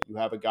NBA. You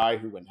have a guy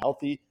who, when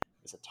healthy,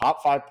 is a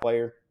top 5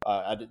 player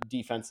at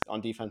defense.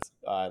 On defense,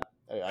 I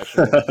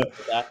should have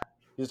that.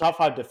 He's a top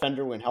 5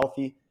 defender when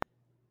healthy.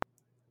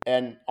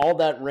 And all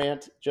that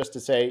rant just to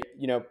say,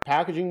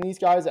 packaging these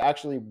guys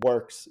actually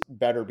works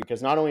better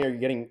because not only are you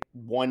getting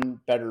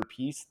one better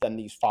piece than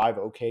these 5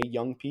 okay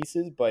young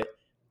pieces, but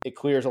it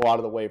clears a lot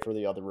of the way for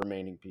the other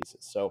remaining pieces.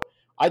 So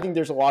I think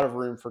there's a lot of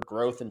room for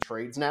growth and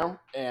trades now,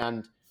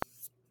 and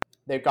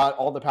they've got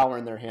all the power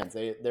in their hands.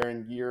 They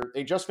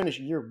just finished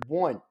year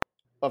 1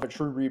 of a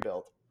true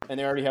rebuild, and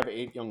they already have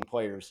 8 young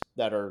players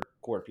that are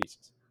core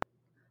pieces.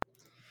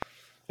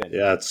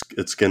 Yeah,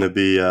 it's going to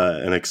be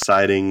an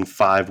exciting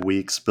 5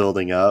 weeks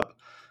building up.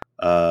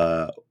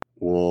 I'm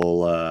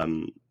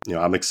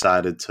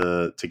excited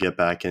to get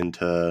back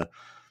into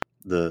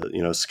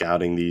the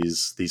scouting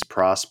these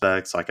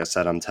prospects. Like I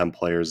said, I'm 10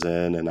 players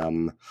in, and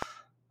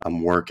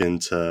I'm working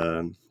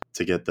to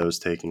get those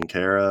taken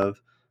care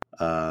of.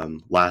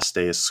 Last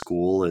day of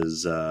school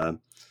is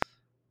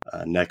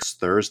next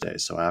Thursday,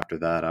 so after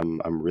that,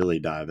 I'm really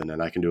diving in.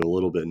 I can do a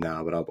little bit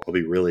now, but I'll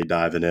be really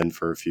diving in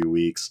for a few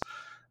weeks.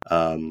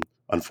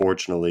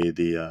 Unfortunately,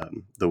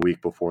 the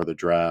week before the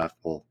draft,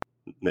 well,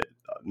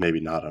 maybe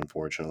not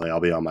unfortunately, I'll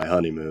be on my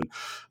honeymoon,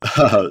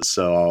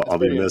 so I'll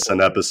be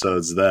missing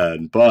episodes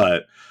then.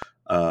 But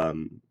I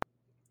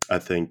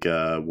think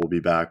we'll be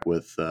back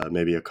with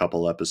maybe a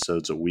couple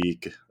episodes a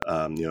week,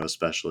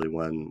 especially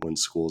when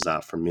school's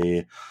out for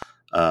me.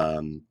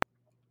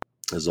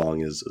 As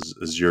long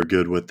as you're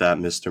good with that,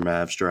 Mr.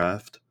 Mavs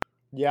draft.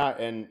 Yeah,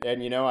 and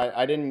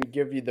I didn't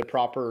give you the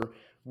proper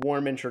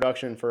warm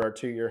introduction for our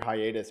 2-year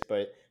hiatus,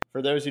 but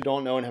for those who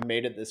don't know and have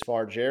made it this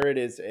far, Jared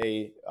is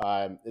a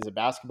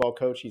basketball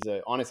coach. He's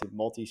a honestly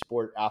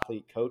multi-sport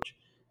athlete coach.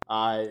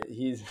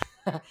 He's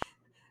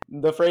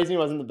the phrasing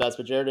wasn't the best,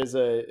 but Jared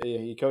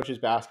he coaches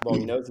basketball.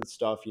 He knows his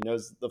stuff. He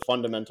knows the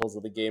fundamentals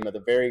of the game at the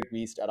very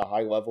least at a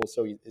high level.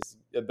 So his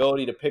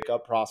ability to pick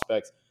up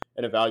prospects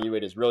and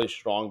evaluate is really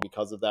strong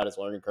because of that. His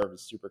learning curve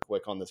is super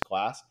quick on this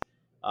class.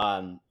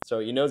 So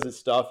he knows his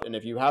stuff. And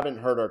if you haven't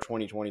heard our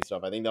 2020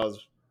 stuff, I think that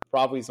was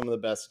probably some of the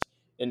best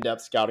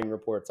in-depth scouting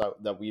reports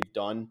that we've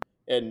done.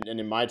 And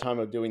in my time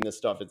of doing this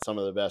stuff, it's some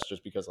of the best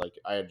just because like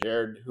I had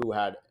Jared who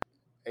had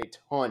a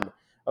ton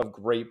of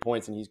great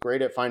points, and he's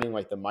great at finding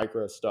like the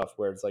micro stuff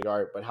where it's like, all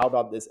right, but how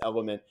about this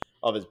element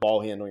of his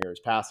ball handling or his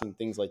passing,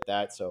 things like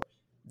that. So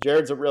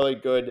Jared's a really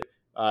good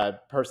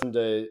person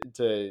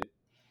to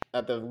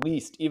at the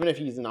least, even if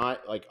he's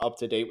not like up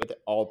to date with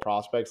all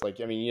prospects.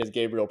 Like I mean, he has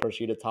Gabriel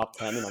Procida top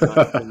 10, and I'm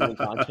not putting any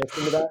context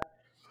into that.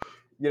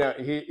 You know,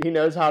 he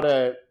knows how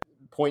to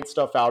point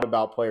stuff out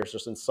about players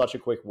just in such a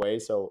quick way.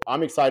 So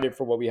I'm excited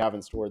for what we have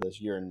in store this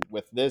year, and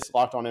with this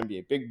Locked On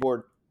NBA big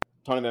board,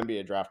 ton of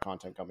NBA draft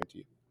content coming to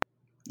you.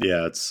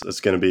 Yeah,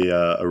 it's going to be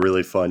a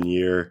really fun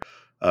year,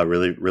 a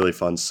really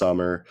fun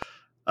summer.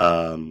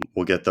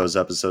 We'll get those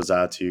episodes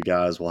out to you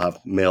guys. We'll have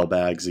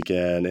mailbags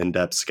again,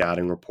 in-depth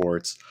scouting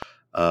reports.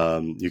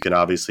 You can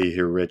obviously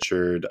hear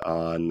Richard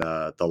on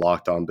the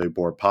Locked On Big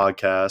Board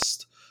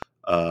podcast.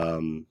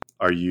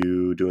 Are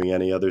you doing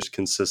any others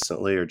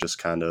consistently, or just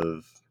kind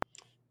of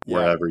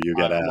wherever you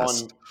get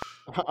asked?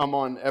 I'm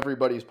on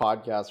everybody's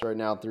podcast right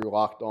now through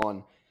Locked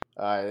On.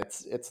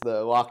 It's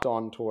the Locked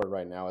On tour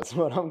right now. Is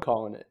what I'm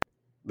calling it.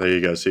 There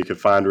you go. So you can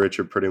find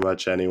Richard pretty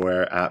much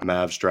anywhere at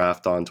Mavs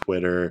Draft on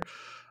Twitter.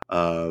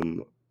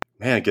 Man,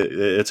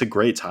 it's a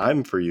great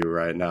time for you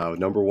right now.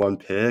 Number one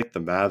pick, the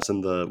Mavs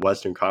in the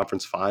Western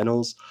Conference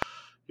Finals.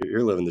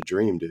 You're living the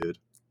dream, dude.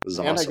 This is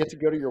and awesome. I get to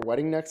go to your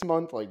wedding next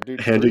month. Like,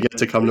 dude, and you get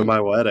to come to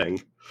my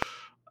wedding.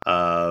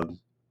 Man,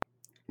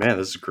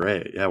 this is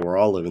great. Yeah, we're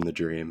all living the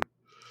dream.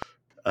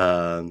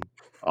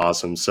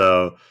 Awesome.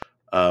 So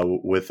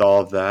with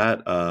all of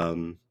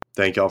that,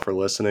 thank y'all for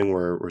listening.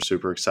 We're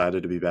super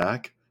excited to be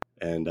back,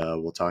 and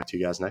we'll talk to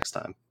you guys next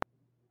time.